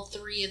all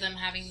 3 of them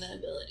having the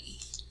ability.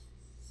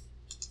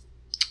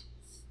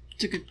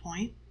 It's a good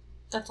point.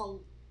 That's a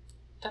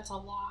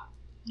lot.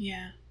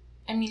 Yeah.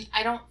 I mean,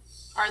 are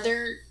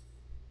there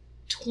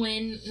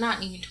twin,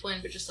 not even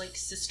twin, but just like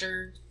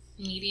sister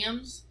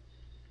mediums?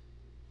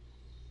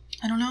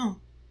 I don't know.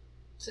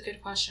 It's a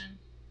good question.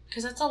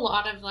 Because that's a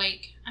lot of,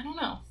 like, I don't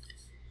know.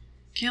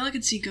 Kayla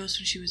could see ghosts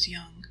when she was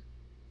young.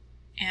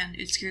 And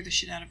it scared the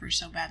shit out of her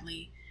so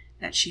badly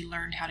that she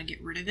learned how to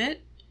get rid of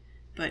it.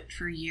 But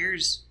for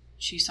years,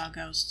 she saw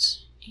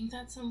ghosts. Ain't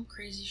that some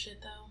crazy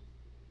shit, though?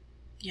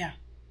 Yeah.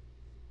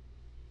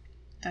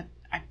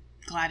 I'm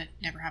glad it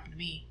never happened to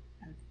me.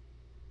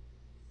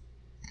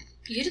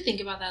 You have to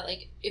think about that.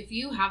 Like, if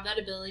you have that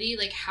ability,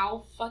 like,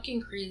 how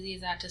fucking crazy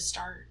is that to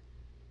start?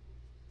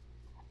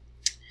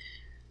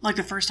 Like,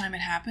 the first time it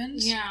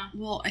happens? Yeah.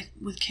 Well,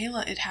 with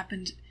Kayla, it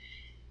happened...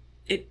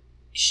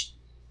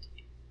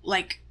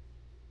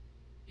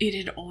 It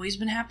had always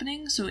been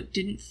happening, so it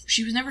didn't...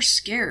 She was never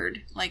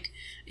scared. Like,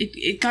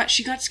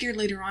 she got scared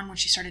later on when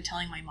she started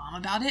telling my mom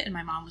about it, and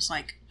my mom was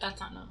like... That's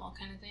not normal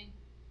kind of thing.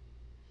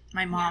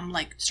 My mom,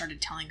 like,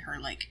 started telling her,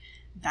 like,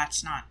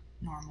 that's not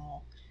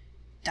normal.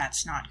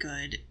 That's not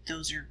good.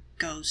 Those are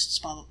ghosts,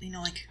 blah, blah, you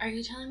know, like... Are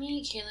you telling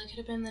me Kayla could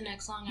have been the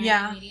next Long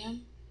Island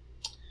medium?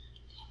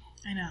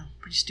 I know.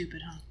 Pretty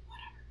stupid, huh?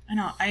 Whatever. I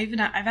know.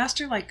 I've asked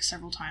her, like,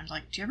 several times,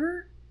 like, do you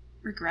ever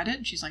regret it?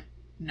 And she's like,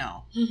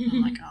 no.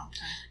 I'm like, oh,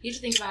 okay. You have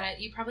to think about it.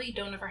 You probably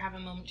don't ever have a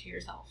moment to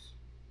yourself.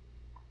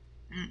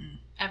 Mm-mm.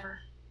 Ever.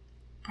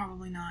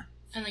 Probably not.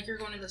 And, like, you're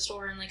going to the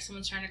store and, like,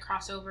 someone's trying to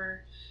cross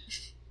over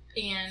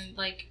and,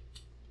 like,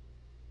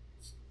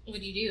 what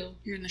do?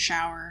 You're in the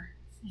shower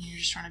and you're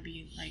just trying to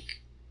be,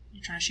 like,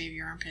 you're trying to shave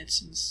your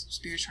armpits and the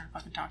spirit's trying to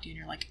fucking talk to you and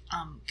you're like,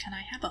 can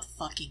I have a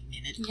fucking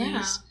minute, please?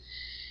 Yeah.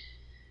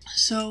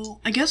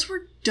 So, I guess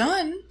we're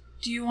done.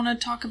 Do you want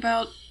to talk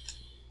about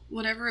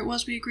whatever it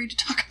was we agreed to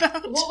talk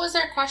about? What was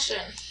our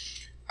question?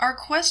 Our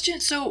question,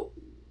 so,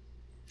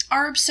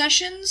 our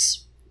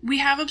obsessions, we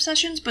have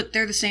obsessions, but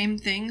they're the same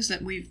things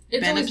that we've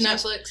been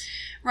obsessed with. Netflix.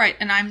 Right,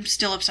 and I'm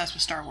still obsessed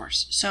with Star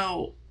Wars.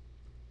 So,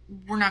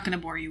 we're not going to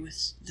bore you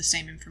with the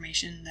same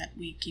information that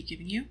we keep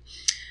giving you.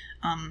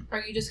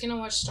 Are you just going to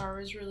watch Star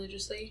Wars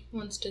religiously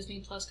once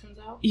Disney Plus comes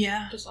out?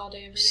 Yeah. Just all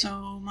day, every day?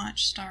 So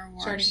much Star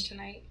Wars. Starting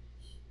tonight.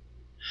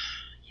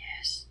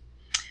 Yes.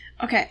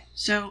 Okay,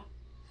 so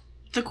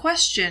the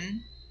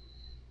question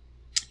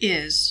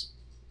is,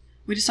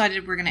 we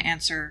decided we're going to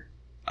answer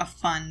a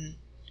fun...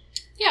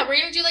 Yeah, we're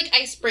going to do, like,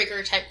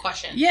 icebreaker type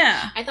question.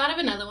 Yeah. I thought of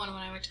another one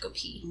when I went to go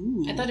pee.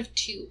 Ooh. I thought of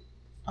 2.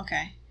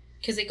 Okay.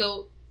 Because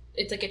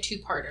it's like a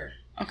 2-parter.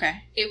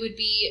 Okay. It would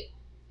be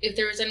if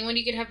there was anyone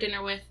you could have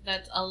dinner with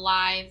that's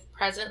alive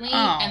presently,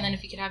 and then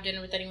if you could have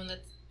dinner with anyone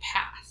that's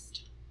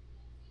passed.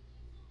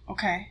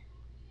 Okay.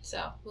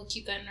 So, we'll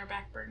keep that in our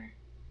back burner.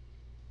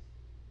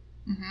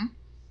 Mm-hmm.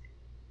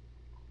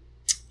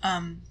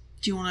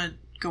 Do you want to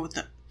go with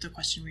the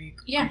question we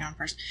agreed on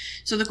first?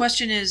 So the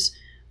question is,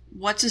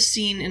 what's a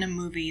scene in a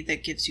movie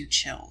that gives you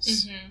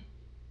chills? Mm-hmm.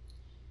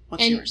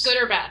 What's yours?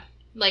 Good or bad.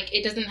 Like,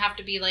 it doesn't have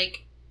to be,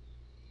 like,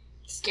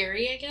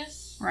 scary, I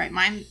guess. Right.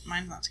 Mine's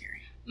not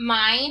scary.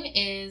 Mine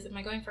is... Am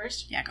I going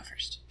first? Yeah, go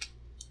first.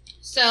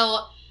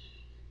 So,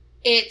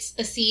 it's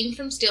a scene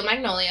from Steel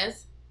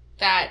Magnolias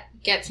that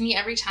gets me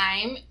every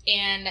time,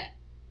 and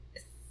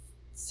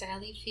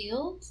Sally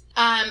Fields,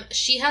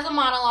 she has a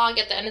monologue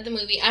at the end of the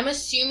movie. I'm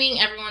assuming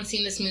everyone's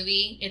seen this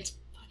movie. It's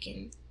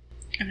fucking...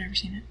 I've never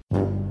seen it.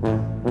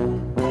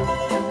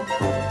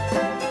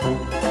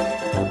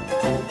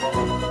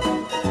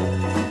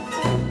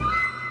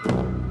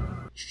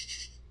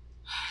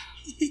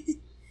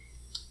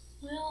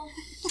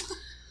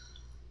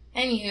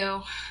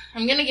 Anywho,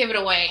 I'm gonna give it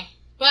away,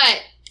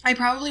 but I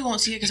probably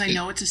won't see it because I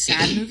know it's a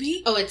sad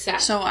movie. Oh, it's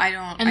sad. So I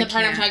don't. And the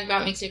part I'm talking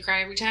about makes me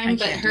cry every time.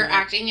 But her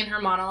acting and her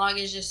monologue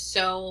is just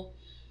so.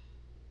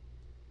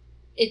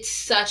 It's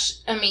such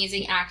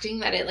amazing acting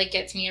that it like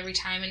gets me every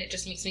time, and it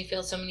just makes me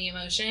feel so many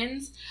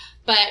emotions.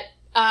 But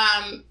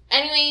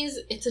anyways,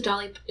 it's a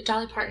Dolly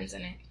Parton's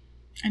in it.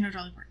 I know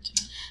Dolly Parton's in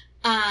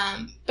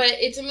it. But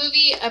it's a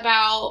movie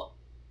about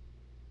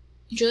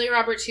Julia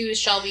Roberts, who is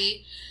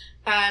Shelby.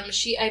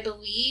 She, I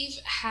believe,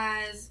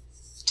 has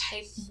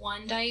type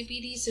 1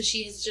 diabetes, so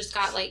she has just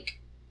got, like,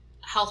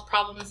 health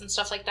problems and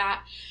stuff like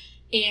that.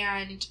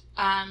 And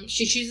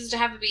she chooses to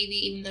have a baby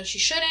even though she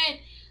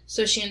shouldn't,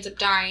 so she ends up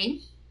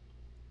dying.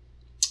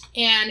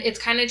 And it's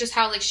kind of just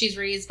how, like, she's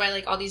raised by,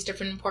 like, all these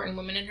different important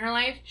women in her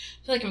life.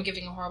 I feel like I'm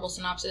giving a horrible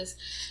synopsis.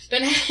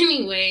 But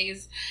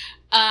anyways,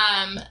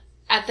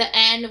 at the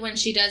end, when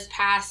she does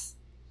pass,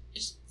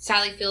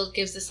 Sally Field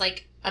gives this,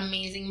 like,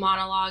 amazing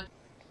monologue.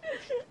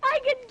 I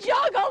can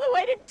jog all the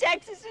way to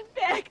Texas and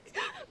back,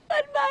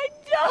 but my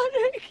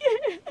daughter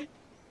can't.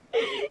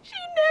 She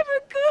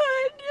never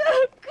could.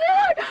 Oh,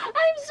 God,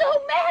 I'm so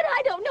mad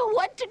I don't know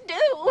what to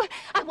do.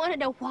 I want to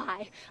know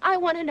why. I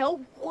want to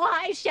know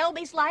why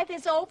Shelby's life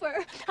is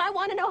over. I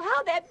want to know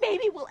how that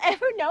baby will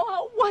ever know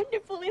how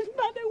wonderful his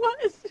mother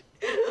was.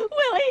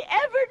 Will he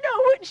ever know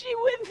what she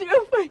went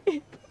through for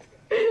him?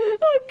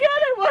 Oh, God,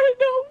 I want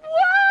to know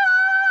why.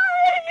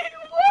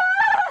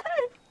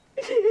 Why?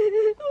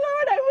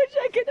 Lord, I wish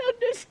I could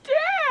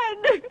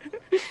understand.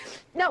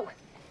 No.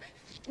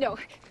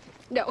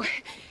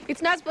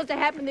 It's not supposed to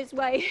happen this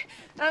way.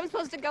 I'm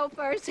supposed to go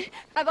first.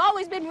 I've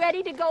always been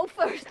ready to go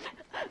first.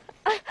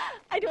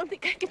 I don't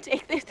think I can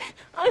take this.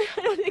 I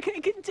don't think I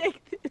can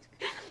take this.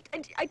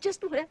 I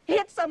just want to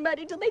hit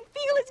somebody till they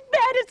feel as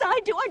bad as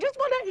I do. I just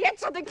want to hit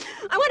something.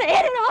 I want to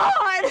hit it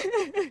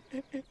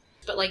hard.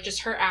 But, like,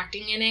 just her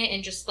acting in it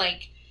and just,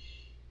 like,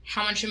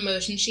 how much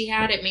emotion she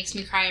had, it makes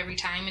me cry every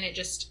time. And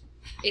it's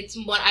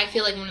what I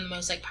feel like one of the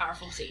most, like,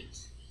 powerful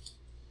scenes.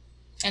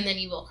 And then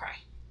you will cry.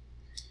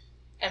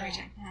 Every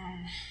time.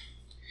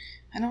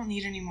 I don't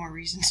need any more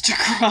reasons to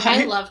cry.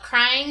 I love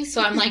crying,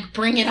 so I'm like,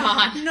 bring it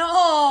on.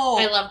 No!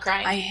 I love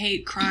crying. I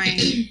hate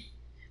crying.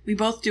 We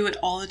both do it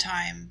all the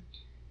time,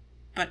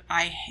 but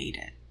I hate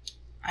it.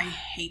 I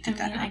hate that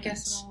that happens. I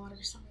guess I'll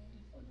water something.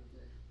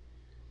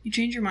 You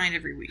change your mind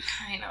every week.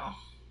 I know.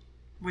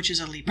 Which is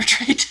a Libra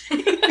trait.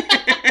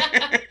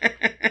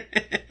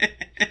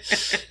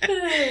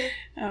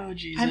 Oh,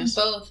 Jesus.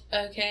 I'm both,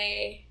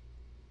 okay.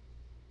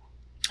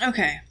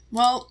 Okay,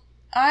 well,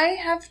 I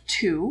have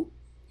 2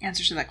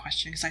 answers to that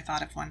question because I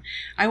thought of one.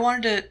 I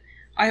wanted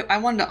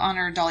to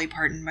honor Dolly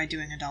Parton by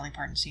doing a Dolly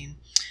Parton scene.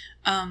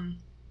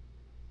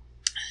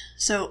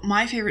 So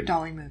my favorite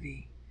Dolly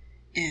movie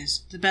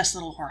is The Best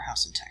Little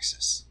Whorehouse in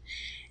Texas,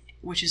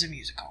 which is a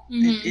musical.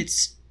 Mm-hmm.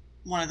 It's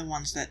one of the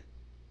ones that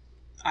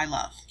I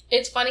love.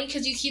 It's funny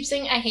because you keep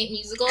saying I hate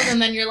musicals,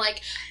 and then you're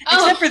like,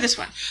 oh. Except for this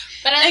one.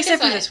 But I like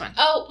Except for this one.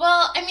 Oh,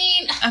 well, I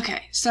mean.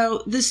 Okay,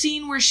 so the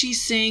scene where she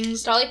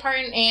sings. Dolly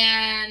Parton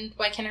and,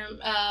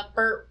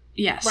 Burt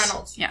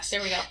Reynolds. Yes.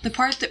 There we go. The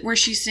part where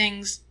she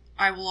sings,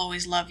 I Will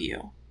Always Love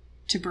You,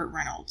 to Burt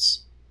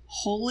Reynolds.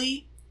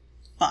 Holy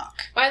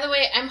fuck. By the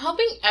way, I'm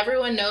hoping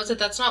everyone knows that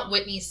that's not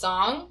Whitney's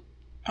song.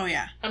 Oh,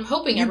 yeah. I'm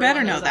hoping you everyone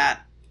better knows know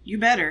that. You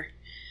better.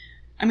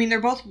 I mean, they're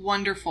both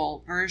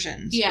wonderful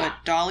versions. Yeah.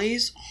 But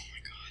Dolly's, oh my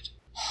god.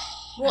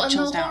 Well, and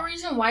the whole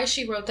reason why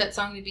she wrote that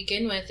song to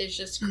begin with is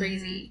just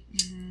crazy.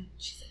 Mm-hmm.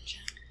 She's a gem.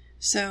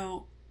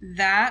 So,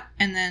 that,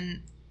 and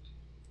then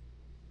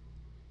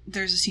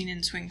there's a scene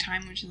in Swing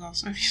Time, which is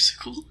also a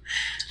musical.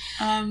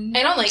 I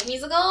don't like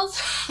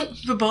musicals.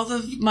 But both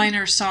of mine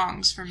are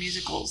songs for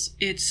musicals.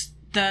 It's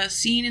the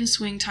scene in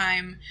Swing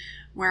Time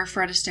where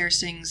Fred Astaire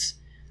sings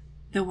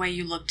The Way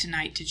You Look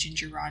Tonight to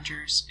Ginger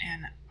Rogers,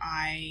 and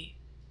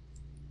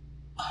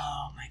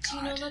oh my god. Do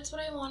you know that's what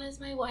I want as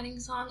my wedding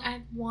song?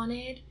 I've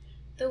wanted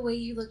The Way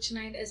You Look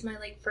Tonight as my,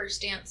 like,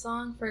 first dance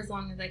song for as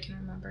long as I can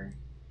remember.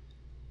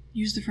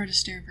 Use the Fred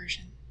Astaire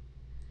version.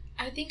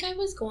 I think I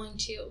was going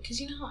to,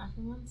 because you know how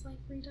everyone's, like,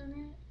 redone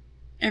it?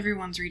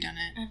 Everyone's redone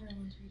it.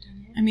 Everyone's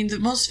redone it. I mean, the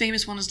most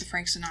famous one is the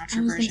Frank Sinatra version.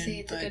 I was going to say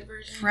it's a good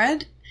version.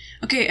 Fred?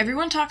 Okay,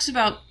 everyone talks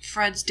about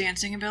Fred's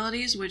dancing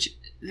abilities, which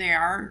they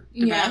are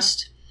the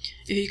best.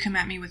 If you come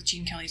at me with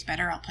Gene Kelly's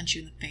better, I'll punch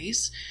you in the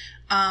face.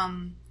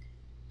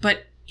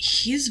 But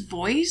his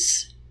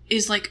voice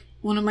is, like,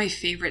 one of my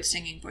favorite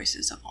singing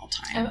voices of all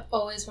time. I've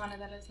always wanted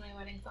that as my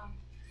wedding song.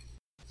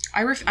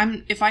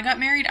 If I got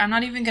married, I'm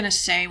not even going to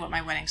say what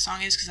my wedding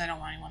song is because I don't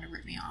want anyone to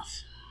rip me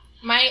off.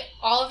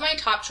 All of my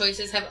top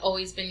choices have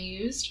always been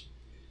used.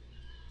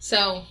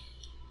 So,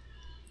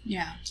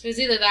 yeah. It was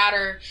either that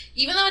or,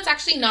 even though it's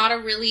actually not a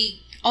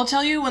really I'll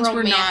tell you once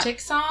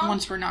romantic song.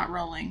 Once we're not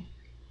rolling.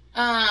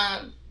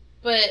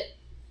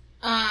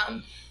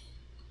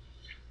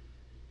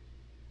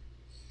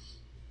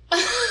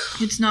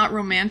 It's not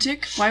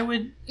romantic? Why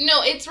would...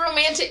 No, it's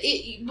romantic.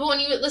 But when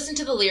you listen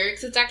to the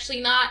lyrics, it's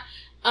actually not,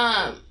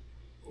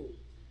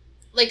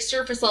 like,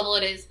 surface level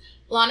it is.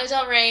 Lana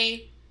Del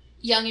Rey,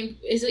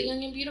 is it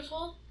Young and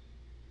Beautiful?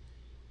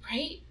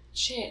 Right?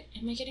 Shit.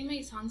 Am I getting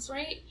my songs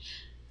right?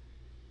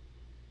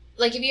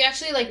 Like, if you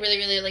actually, like, really,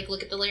 really, like,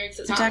 look at the lyrics,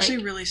 it's not, actually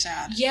like, really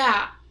sad.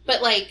 Yeah.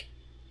 But, like...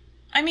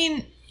 I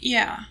mean,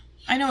 yeah.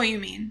 I know what you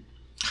mean.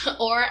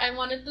 Or I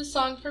wanted the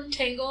song from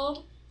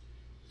Tangled.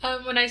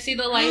 When I See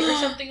the Light or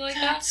something like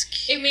that.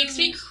 Cute. It makes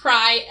me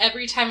cry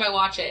every time I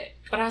watch it.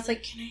 But I was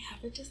like, can I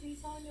have a Disney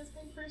song as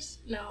my first?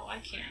 No, I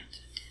can't.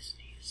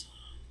 Disney song.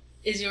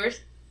 Is yours?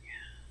 Yeah.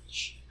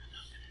 Shh, I'm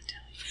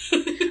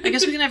not gonna tell you. I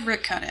guess we can have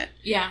Rick cut it.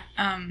 Yeah.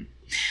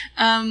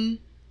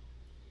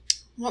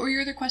 What were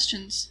your other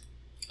questions?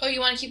 Oh, you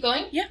want to keep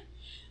going? Yeah.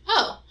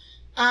 Oh.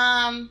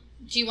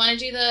 Do you want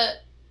to do the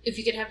if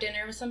you could have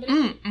dinner with somebody?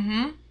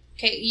 Mm-hmm.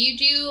 Okay, you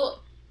do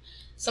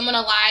someone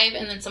alive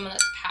and then someone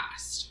that's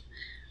passed.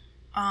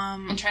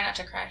 And try not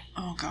to cry.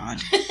 Oh,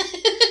 God.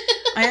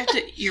 I have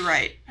to... You're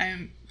right.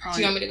 I'm probably...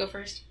 Do you want me to go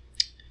first?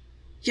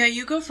 Yeah,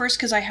 you go first,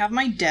 because I have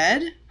my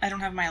dead. I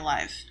don't have my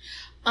alive.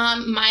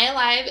 My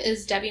alive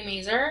is Debbie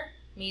Mazar.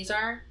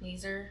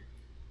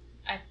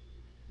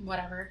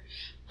 Whatever.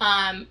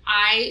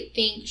 I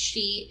think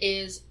she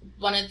is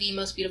one of the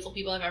most beautiful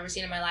people I've ever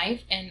seen in my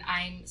life, and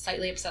I'm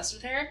slightly obsessed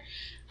with her.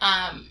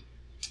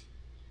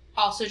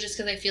 Also, just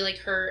because I feel like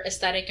her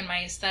aesthetic and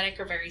my aesthetic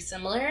are very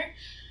similar.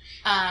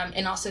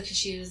 And also because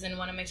she was in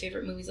one of my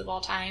favorite movies of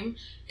all time,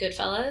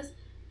 Goodfellas.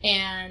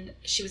 And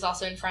she was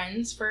also in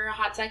Friends for a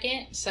hot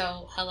second,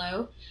 so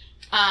hello.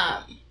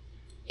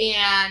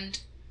 And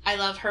I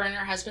love her and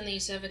her husband. They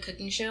used to have a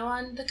cooking show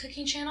on the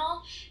Cooking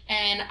Channel.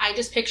 And I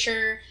just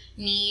picture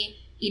me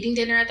eating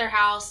dinner at their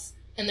house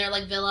in their,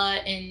 like,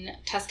 villa in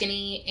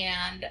Tuscany,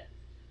 and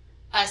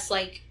us,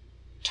 like,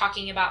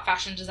 talking about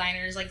fashion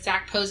designers. Like,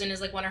 Zach Posen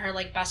is, like, one of her,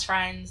 like, best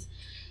friends.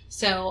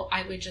 So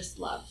I would just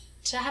love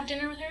to have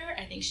dinner with her.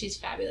 I think she's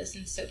fabulous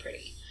and so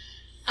pretty.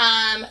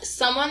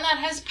 Someone that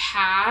has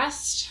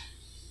passed.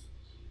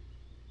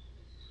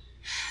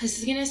 This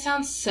is gonna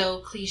sound so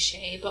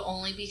cliche, but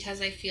only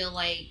because I feel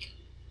like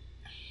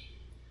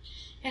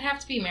it'd have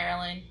to be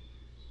Marilyn.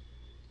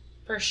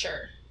 For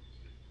sure.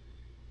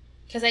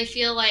 Because I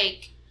feel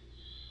like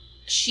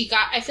she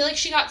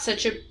got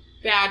such a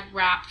bad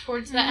rap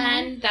towards the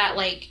end that,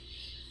 like,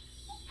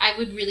 I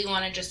would really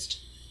want to just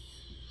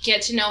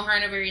get to know her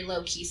in a very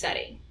low-key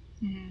setting.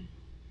 Mm-hmm.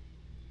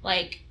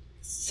 Like,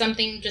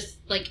 something just,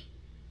 like,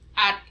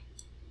 I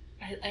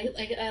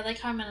like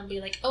how I'm gonna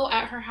be like, oh,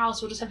 at her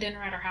house, we'll just have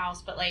dinner at her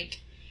house, but,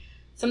 like,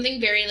 something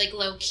very, like,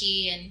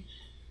 low-key, and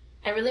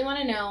I really want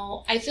to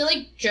know, I feel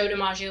like Joe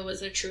DiMaggio was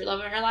the true love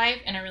of her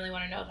life, and I really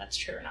want to know if that's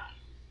true or not.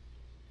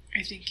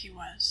 I think he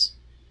was.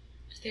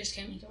 They just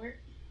can't make it work.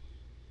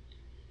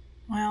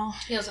 Well...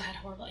 He also had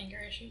horrible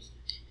anger issues.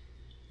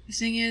 The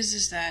thing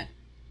is that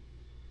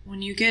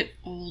when you get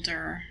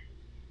older,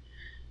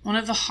 one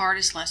of the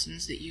hardest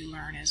lessons that you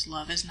learn is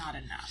love is not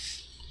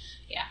enough.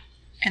 Yeah.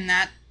 And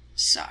that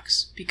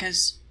sucks,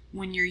 because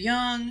when you're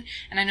young,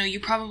 and I know you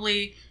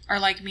probably are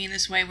like me in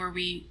this way, where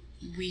we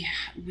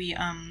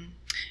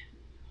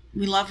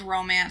love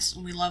romance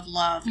and we love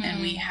love,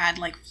 and we had,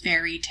 like,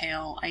 fairy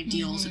tale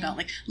ideals about,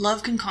 like,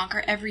 love can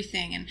conquer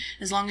everything, and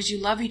as long as you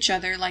love each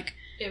other, like,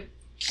 it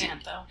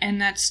can't, though.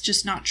 And that's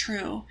just not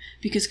true,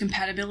 because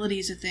compatibility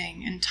is a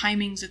thing, and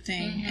timing's a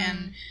thing,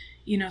 and,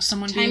 you know,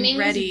 someone timing being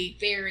ready. Is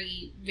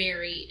very,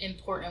 very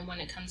important when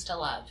it comes to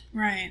love.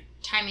 Right.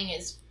 Timing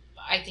is,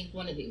 I think,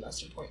 one of the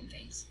most important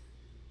things.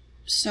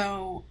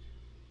 So,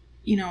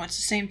 you know, it's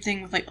the same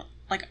thing with, like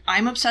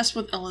I'm obsessed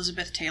with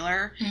Elizabeth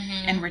Taylor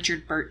and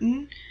Richard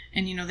Burton,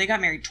 and, you know, they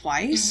got married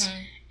twice,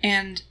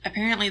 and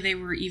apparently they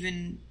were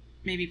even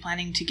maybe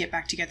planning to get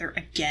back together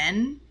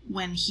again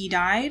when he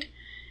died,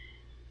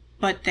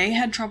 but they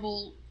had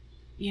trouble,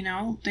 you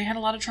know, they had a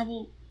lot of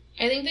trouble.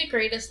 I think the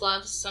greatest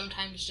loves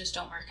sometimes just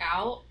don't work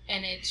out,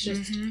 and it's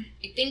just,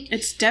 I think...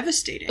 It's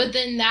devastating. But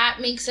then that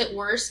makes it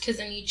worse, because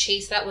then you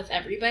chase that with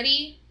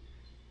everybody,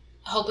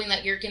 hoping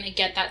that you're going to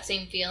get that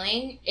same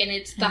feeling, and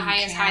it's the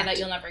highest high that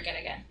you'll never get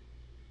again.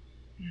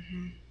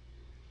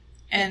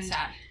 And it's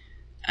sad.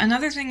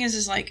 Another thing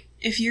is like,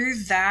 if you're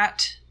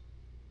that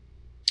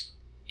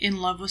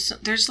in love with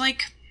there's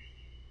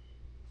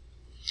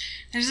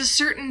a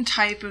certain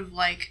type of,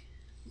 like,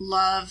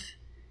 love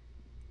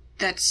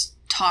that's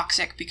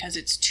toxic because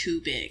it's too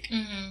big.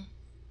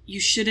 You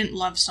shouldn't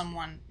love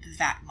someone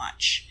that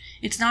much.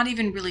 It's not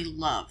even really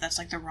love. That's,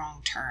 like, the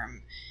wrong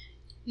term.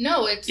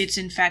 No, it's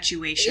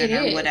infatuation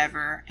or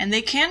whatever. And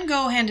they can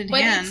go hand in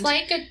hand. But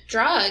it's like a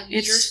drug.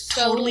 It's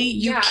totally,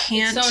 you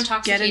can't it's so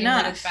get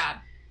enough. It's bad.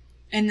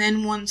 And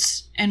then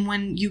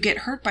when you get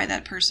hurt by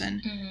that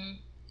person,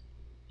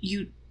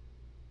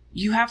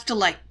 you have to,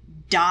 like,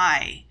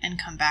 die and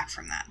come back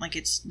from that. Like,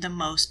 it's the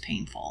most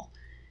painful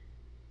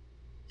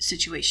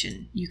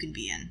situation you can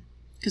be in.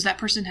 Because that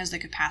person has the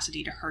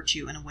capacity to hurt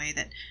you in a way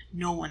that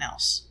no one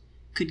else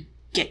could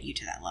get you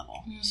to that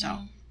level.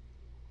 So,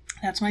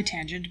 that's my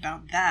tangent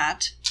about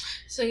that.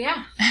 So,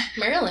 yeah,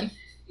 Marilyn.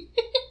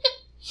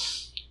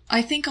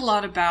 I think a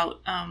lot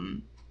about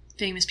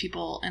famous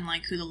people and,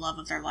 like, who the love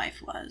of their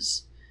life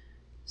was.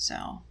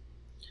 So,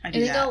 I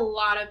think a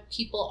lot of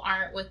people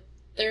aren't with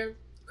their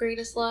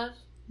greatest love,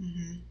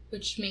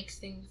 which makes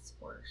things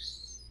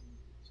worse.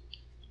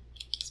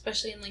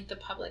 Especially in, like, the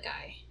public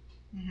eye.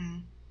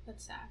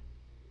 That's sad.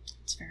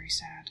 It's very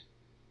sad.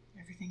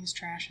 Everything is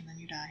trash and then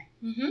you die.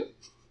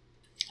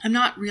 I'm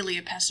not really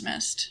a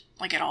pessimist,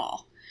 like, at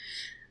all.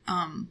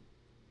 I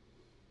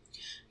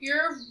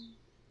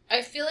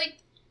feel like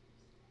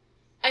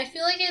I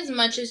feel like as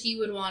much as you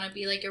would want to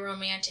be, like, a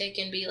romantic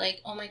and be like,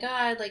 oh my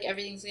god, like,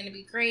 everything's going to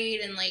be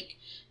great, and, like,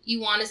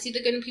 you want to see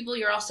the good in people,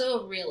 you're also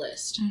a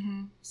realist.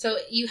 Mm-hmm. So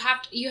you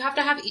have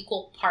to have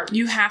equal parts.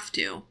 You have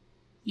to.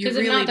 Because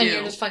if not, then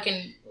you're just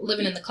fucking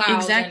living in the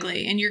clouds.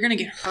 Exactly, and you're going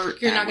to get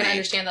hurt. You're not going to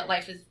understand that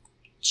life is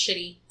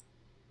shitty.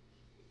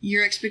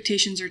 Your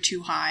expectations are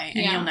too high,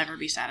 and you'll never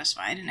be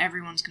satisfied, and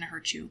everyone's going to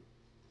hurt you.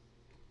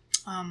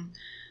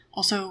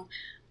 Also,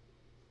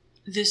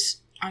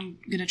 I'm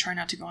going to try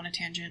not to go on a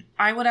tangent.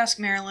 I would ask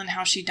Marilyn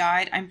how she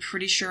died. I'm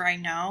pretty sure I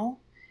know.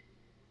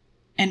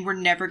 And we're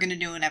never going to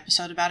do an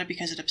episode about it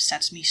because it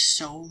upsets me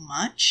so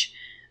much.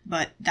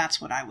 But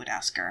that's what I would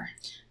ask her.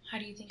 How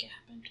do you think it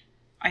happened?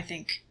 I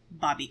think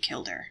Bobby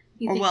killed her.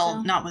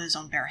 So? Not with his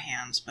own bare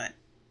hands, but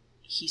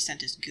he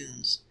sent his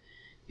goons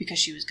because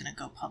she was going to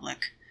go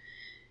public.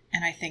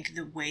 And I think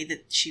the way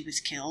that she was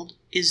killed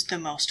is the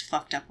most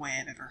fucked up way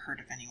I've ever heard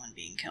of anyone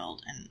being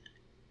killed. And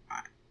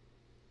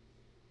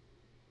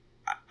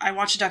I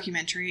watched a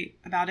documentary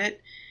about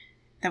it.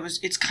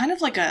 It's kind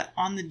of like a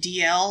on the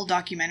DL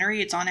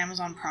documentary. It's on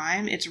Amazon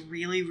Prime. It's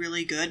really,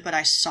 really good, but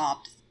I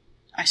sobbed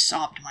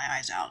my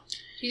eyes out.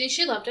 Do you think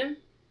she loved him?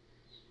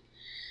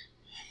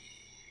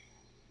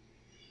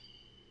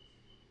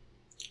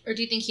 Or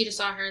do you think he just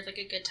saw her as, like,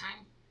 a good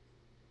time?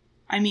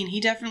 I mean, he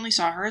definitely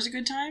saw her as a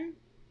good time.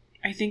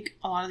 I think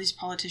a lot of these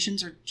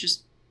politicians are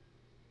just...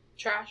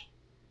 Trash.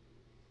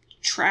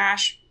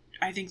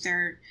 I think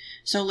they're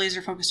so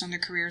laser focused on their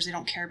careers, they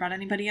don't care about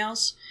anybody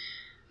else.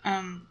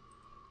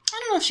 I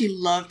don't know if she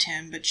loved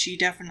him, but she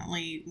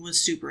definitely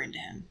was super into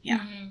him. Yeah.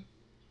 Mm-hmm.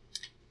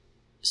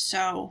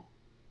 So,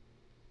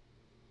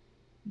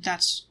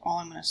 that's all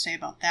I'm going to say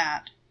about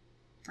that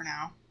for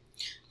now.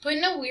 But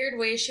in a weird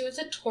way, she was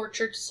a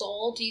tortured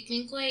soul. Do you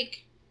think,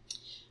 like...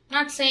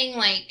 I'm not saying,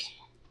 like...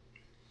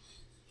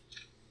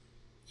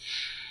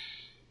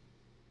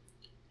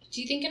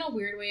 Do you think in a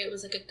weird way it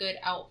was, like, a good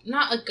out...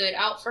 Not a good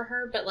out for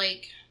her, but,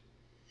 like...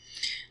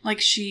 Like,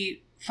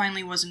 she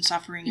finally wasn't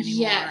suffering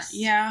anymore. Yes.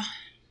 Yeah.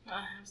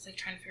 I was, like,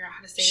 trying to figure out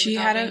how to say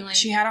it.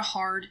 She had a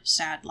hard,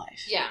 sad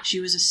life. Yeah. She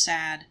was a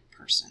sad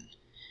person.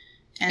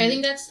 And I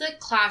think that's the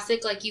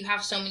classic, like, you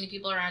have so many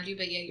people around you,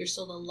 but yet you're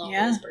still the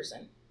loneliest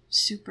person.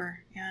 Super,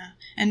 yeah.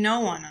 And no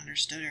one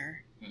understood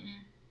her.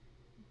 Mm-mm.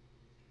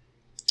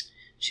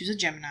 She was a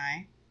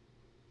Gemini.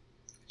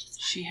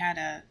 She had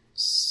a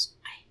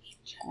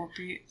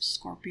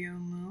Scorpio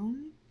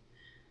moon.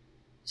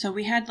 So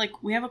we have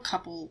a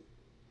couple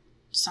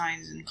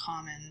signs in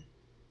common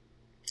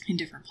in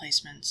different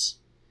placements.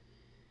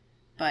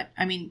 But,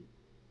 I mean,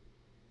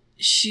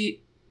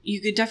 you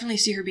could definitely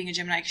see her being a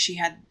Gemini because she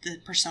had the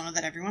persona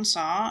that everyone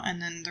saw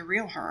and then the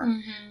real her.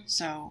 Mm-hmm.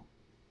 So,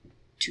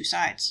 two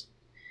sides.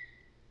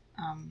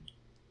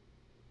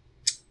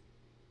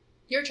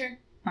 Your turn.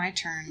 My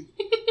turn.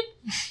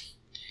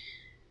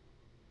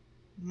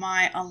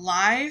 My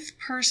alive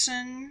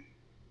person,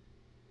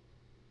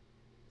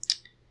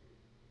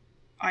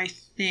 I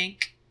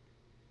think,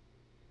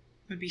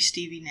 would be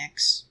Stevie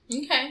Nicks.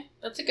 Okay,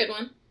 that's a good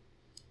one.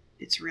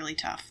 It's really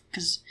tough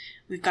because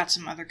we've got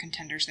some other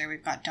contenders there.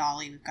 We've got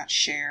Dolly, we've got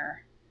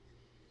Cher.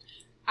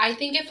 I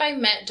think if I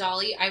met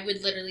Dolly, I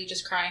would literally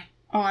just cry.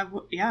 Oh, I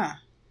would, yeah.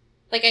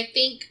 Like, I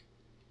think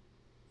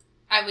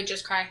I would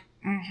just cry.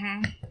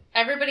 Mm-hmm.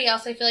 Everybody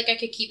else, I feel like I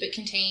could keep it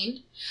contained.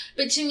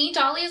 But to me,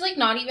 Dolly is, like,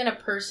 not even a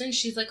person.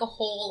 She's, like, a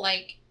whole,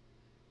 like,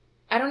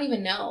 I don't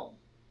even know.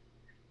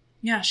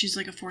 Yeah, she's,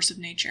 like, a force of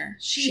nature.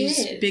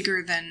 She's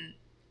bigger than...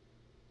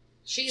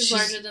 She's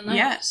larger than life.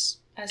 Yes,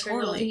 as her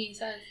little thingy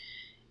says.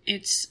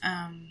 It's,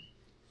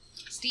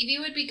 Stevie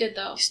would be good,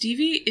 though.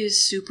 Stevie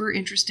is super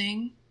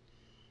interesting.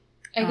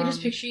 I can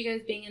just picture you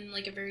guys being in,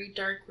 like, a very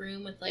dark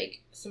room with,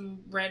 like, some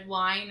red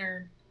wine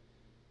or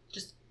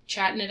just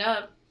chatting it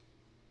up.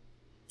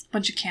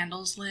 Bunch of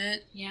candles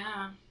lit.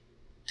 Yeah.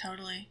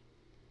 Totally.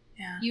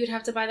 Yeah. You would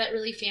have to buy that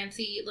really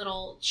fancy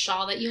little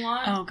shawl that you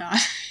want. Oh, God.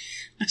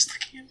 I was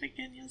looking at it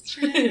again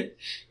yesterday.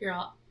 You're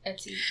all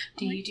Etsy.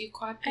 Do you do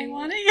quad payment? I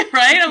want it,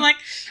 right? I'm like,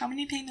 how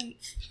many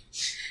payments?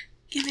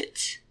 Give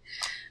it.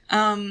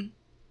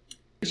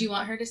 Would you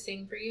want her to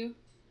sing for you?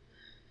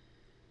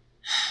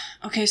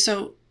 Okay,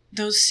 so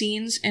those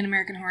scenes in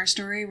American Horror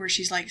Story where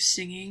she's, like,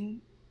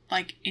 singing,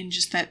 like, in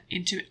just that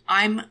intimate...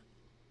 I'm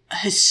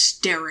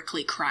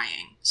hysterically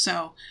crying.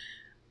 So,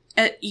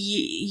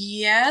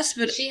 yes,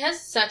 but... She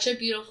has such a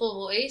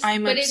beautiful voice.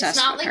 I'm but obsessed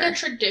it's not, with like, her. a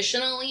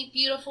traditionally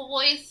beautiful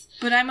voice.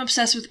 But I'm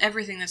obsessed with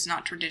everything that's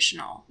not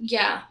traditional.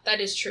 Yeah, that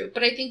is true.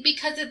 But I think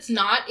because it's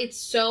not, it's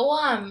so,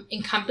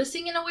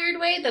 encompassing in a weird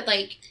way that,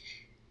 like...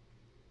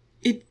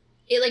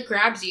 It like,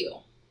 grabs you.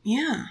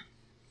 Yeah.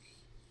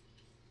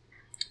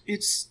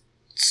 It's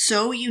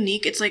so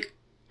unique. It's, like,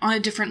 on a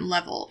different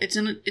level.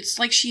 It's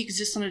like she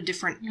exists on a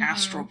different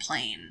astral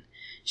plane.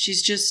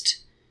 She's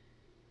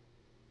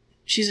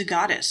a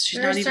goddess.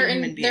 She's not even a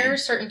human being. There are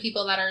certain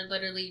people that are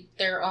literally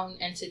their own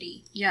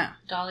entity. Yeah.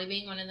 Dolly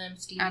being one of them.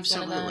 Stevie's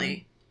Absolutely. one of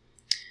them.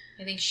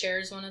 I think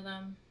Cher's one of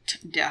them.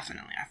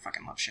 Definitely. I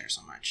fucking love Cher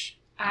so much.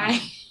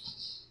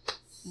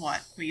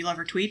 What? You love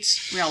her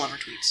tweets? We all love her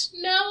tweets.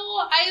 No,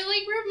 I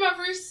like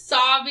remember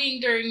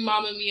sobbing during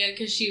Mamma Mia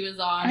because she was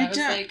on. I was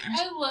like,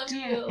 I love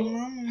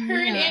you. Her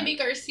and Andy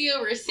Garcia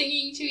were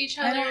singing to each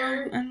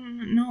other. I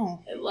don't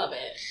know. I love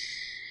it.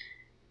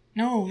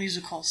 No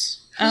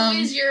musicals. Who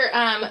is your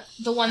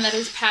the one that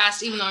is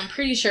passed? Even though I'm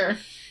pretty sure.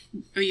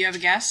 Oh, you have a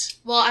guess?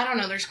 Well, I don't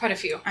know. There's quite a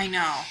few. I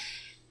know.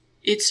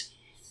 It's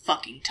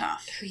fucking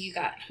tough. Who you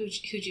got?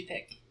 Who'd you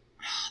pick?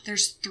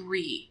 There's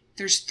 3.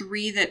 There's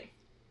 3 that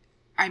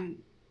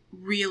I'm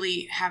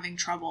really having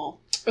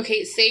trouble.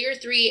 Okay, say your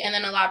 3 and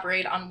then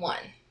elaborate on 1.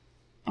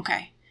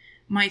 Okay.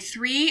 My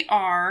 3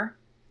 are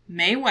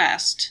Mae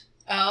West.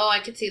 Oh, I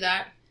could see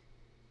that.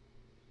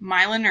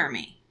 Mila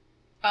Nurmi.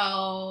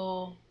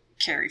 Oh.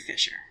 Carrie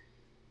Fisher.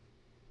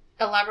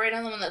 Elaborate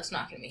on the one that's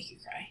not going to make you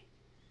cry.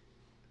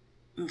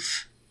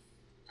 Oof.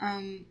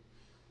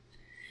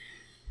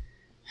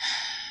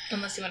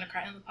 Unless you want to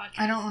cry on the podcast.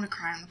 I don't want to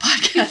cry on the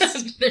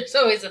podcast. There's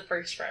always a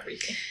first for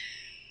everything.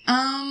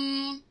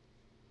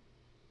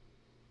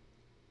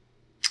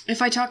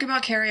 If I talk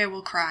about Carrie, I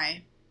will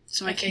cry.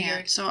 So I can't.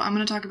 figured. So I'm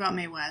going to talk about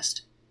Mae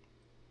West.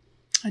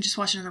 I just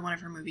watched another one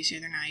of her movies the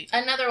other night.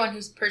 Another one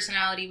whose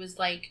personality was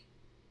like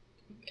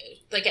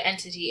an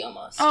entity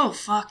almost. Oh,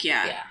 fuck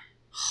yeah. Yeah.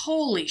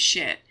 Holy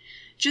shit.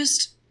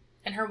 Just...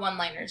 And her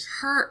one-liners.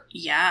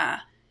 Yeah.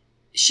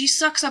 She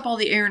sucks up all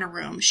the air in a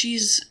room.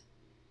 She's...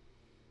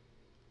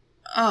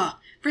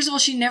 First of all,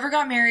 she never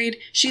got married.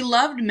 She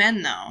loved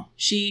men, though.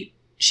 She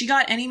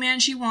got any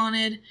man she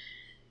wanted.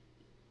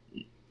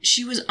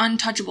 She was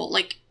untouchable.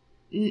 Like,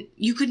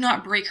 you could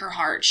not break her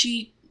heart.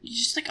 She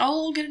just like,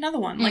 oh, I'll get another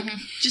one. Like,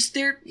 just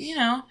there,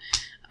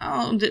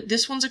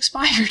 this one's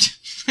expired.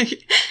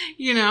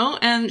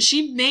 And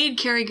she made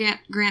Cary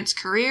Grant's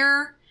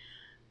career.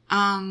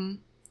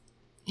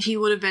 He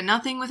would have been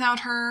nothing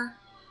without her.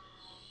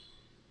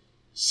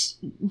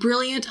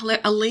 Brilliant.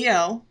 A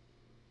Leo.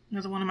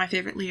 Another one of my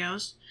favorite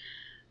Leos.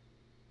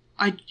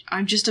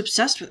 I'm just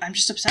obsessed with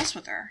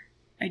her.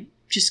 I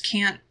just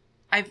can't.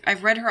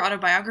 I've read her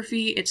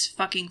autobiography. It's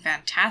fucking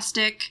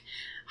fantastic.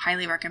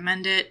 Highly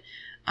recommend it.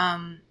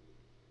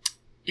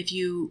 If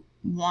you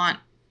want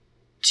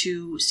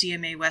to see a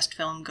Mae West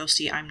film, go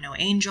see I'm No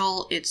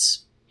Angel.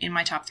 It's in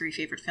my top 3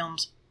 favorite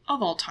films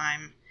of all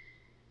time.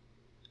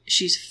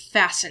 She's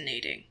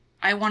fascinating.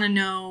 I want to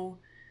know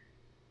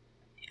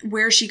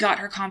where she got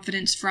her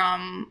confidence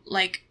from,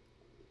 like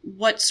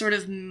what sort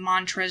of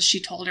mantras she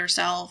told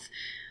herself.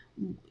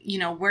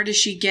 Where does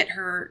she get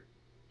her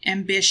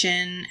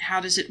ambition? How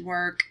does it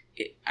work?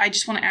 I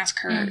just want to ask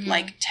her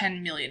like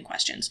 10 million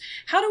questions.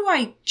 How do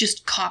I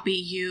just copy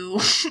you?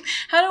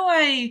 How do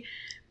I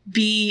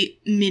be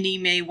mini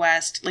Mae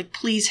West? Like,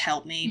 please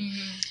help me.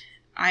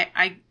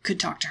 I could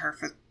talk to her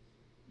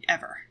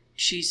forever.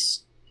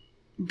 She's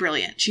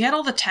brilliant. She had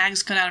all the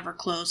tags cut out of her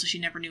clothes, so she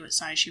never knew what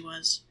size she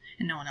was,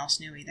 and no one else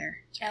knew either.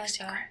 I like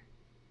that.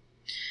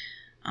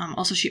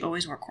 Also, she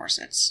always wore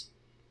corsets.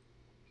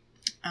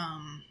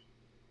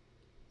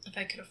 If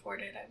I could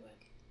afford it, I would.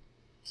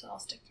 So I'll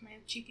stick to my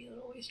cheapy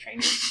little waist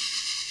trainers.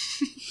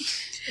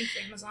 Thanks,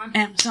 Amazon.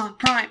 Amazon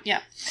Prime,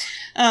 yeah.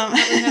 Probably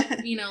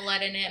have,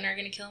 lead in it and are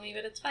going to kill me,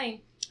 but it's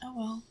fine. Oh,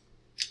 well.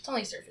 It's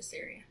only surface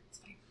area. It's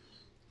fine.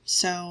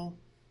 So,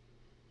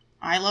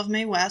 I love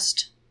Mae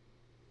West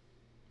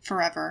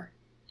forever.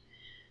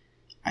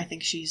 I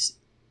think she's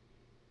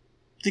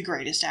the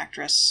greatest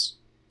actress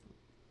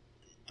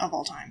of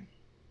all time.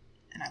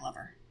 And I love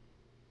her.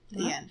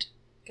 The end.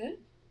 Good.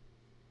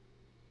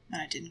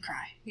 And I didn't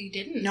cry. You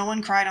didn't? No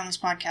one cried on this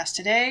podcast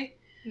today.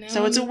 No.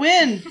 So it's a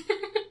win.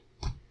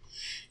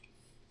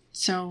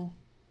 So,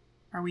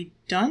 are we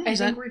done? I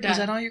think we're done. Is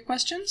that all your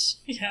questions?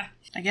 Yeah.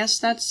 I guess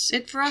that's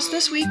it for us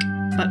this week.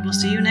 But we'll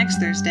see you next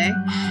Thursday.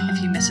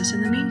 If you miss us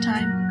in the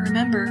meantime,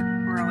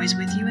 remember, we're always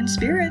with you in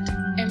spirit.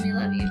 And we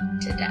love you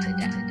to death.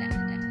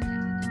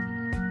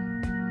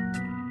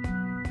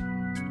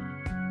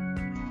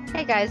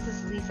 Hey guys, this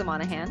is Lisa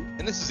Monahan.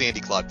 And this is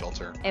Andy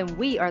Clodfilter. And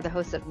we are the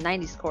hosts of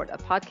 90s Court, a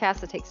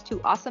podcast that takes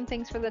 2 awesome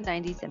things from the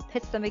 90s and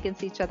pits them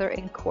against each other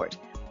in court.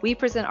 We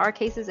present our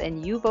cases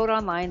and you vote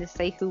online to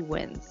say who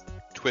wins.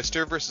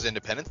 Twister versus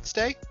Independence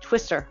Day?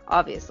 Twister,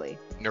 obviously.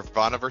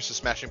 Nirvana versus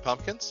Smashing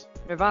Pumpkins?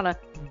 Nirvana,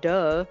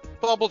 duh.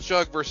 Bubble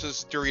Jug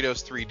versus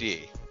Doritos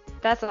 3D?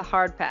 That's a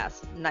hard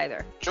pass.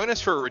 Neither. Join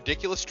us for a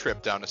ridiculous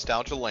trip down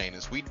nostalgia lane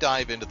as we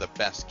dive into the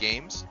best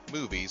games,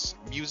 movies,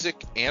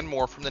 music, and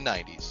more from the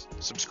 90s.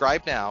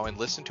 Subscribe now and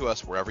listen to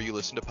us wherever you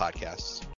listen to podcasts.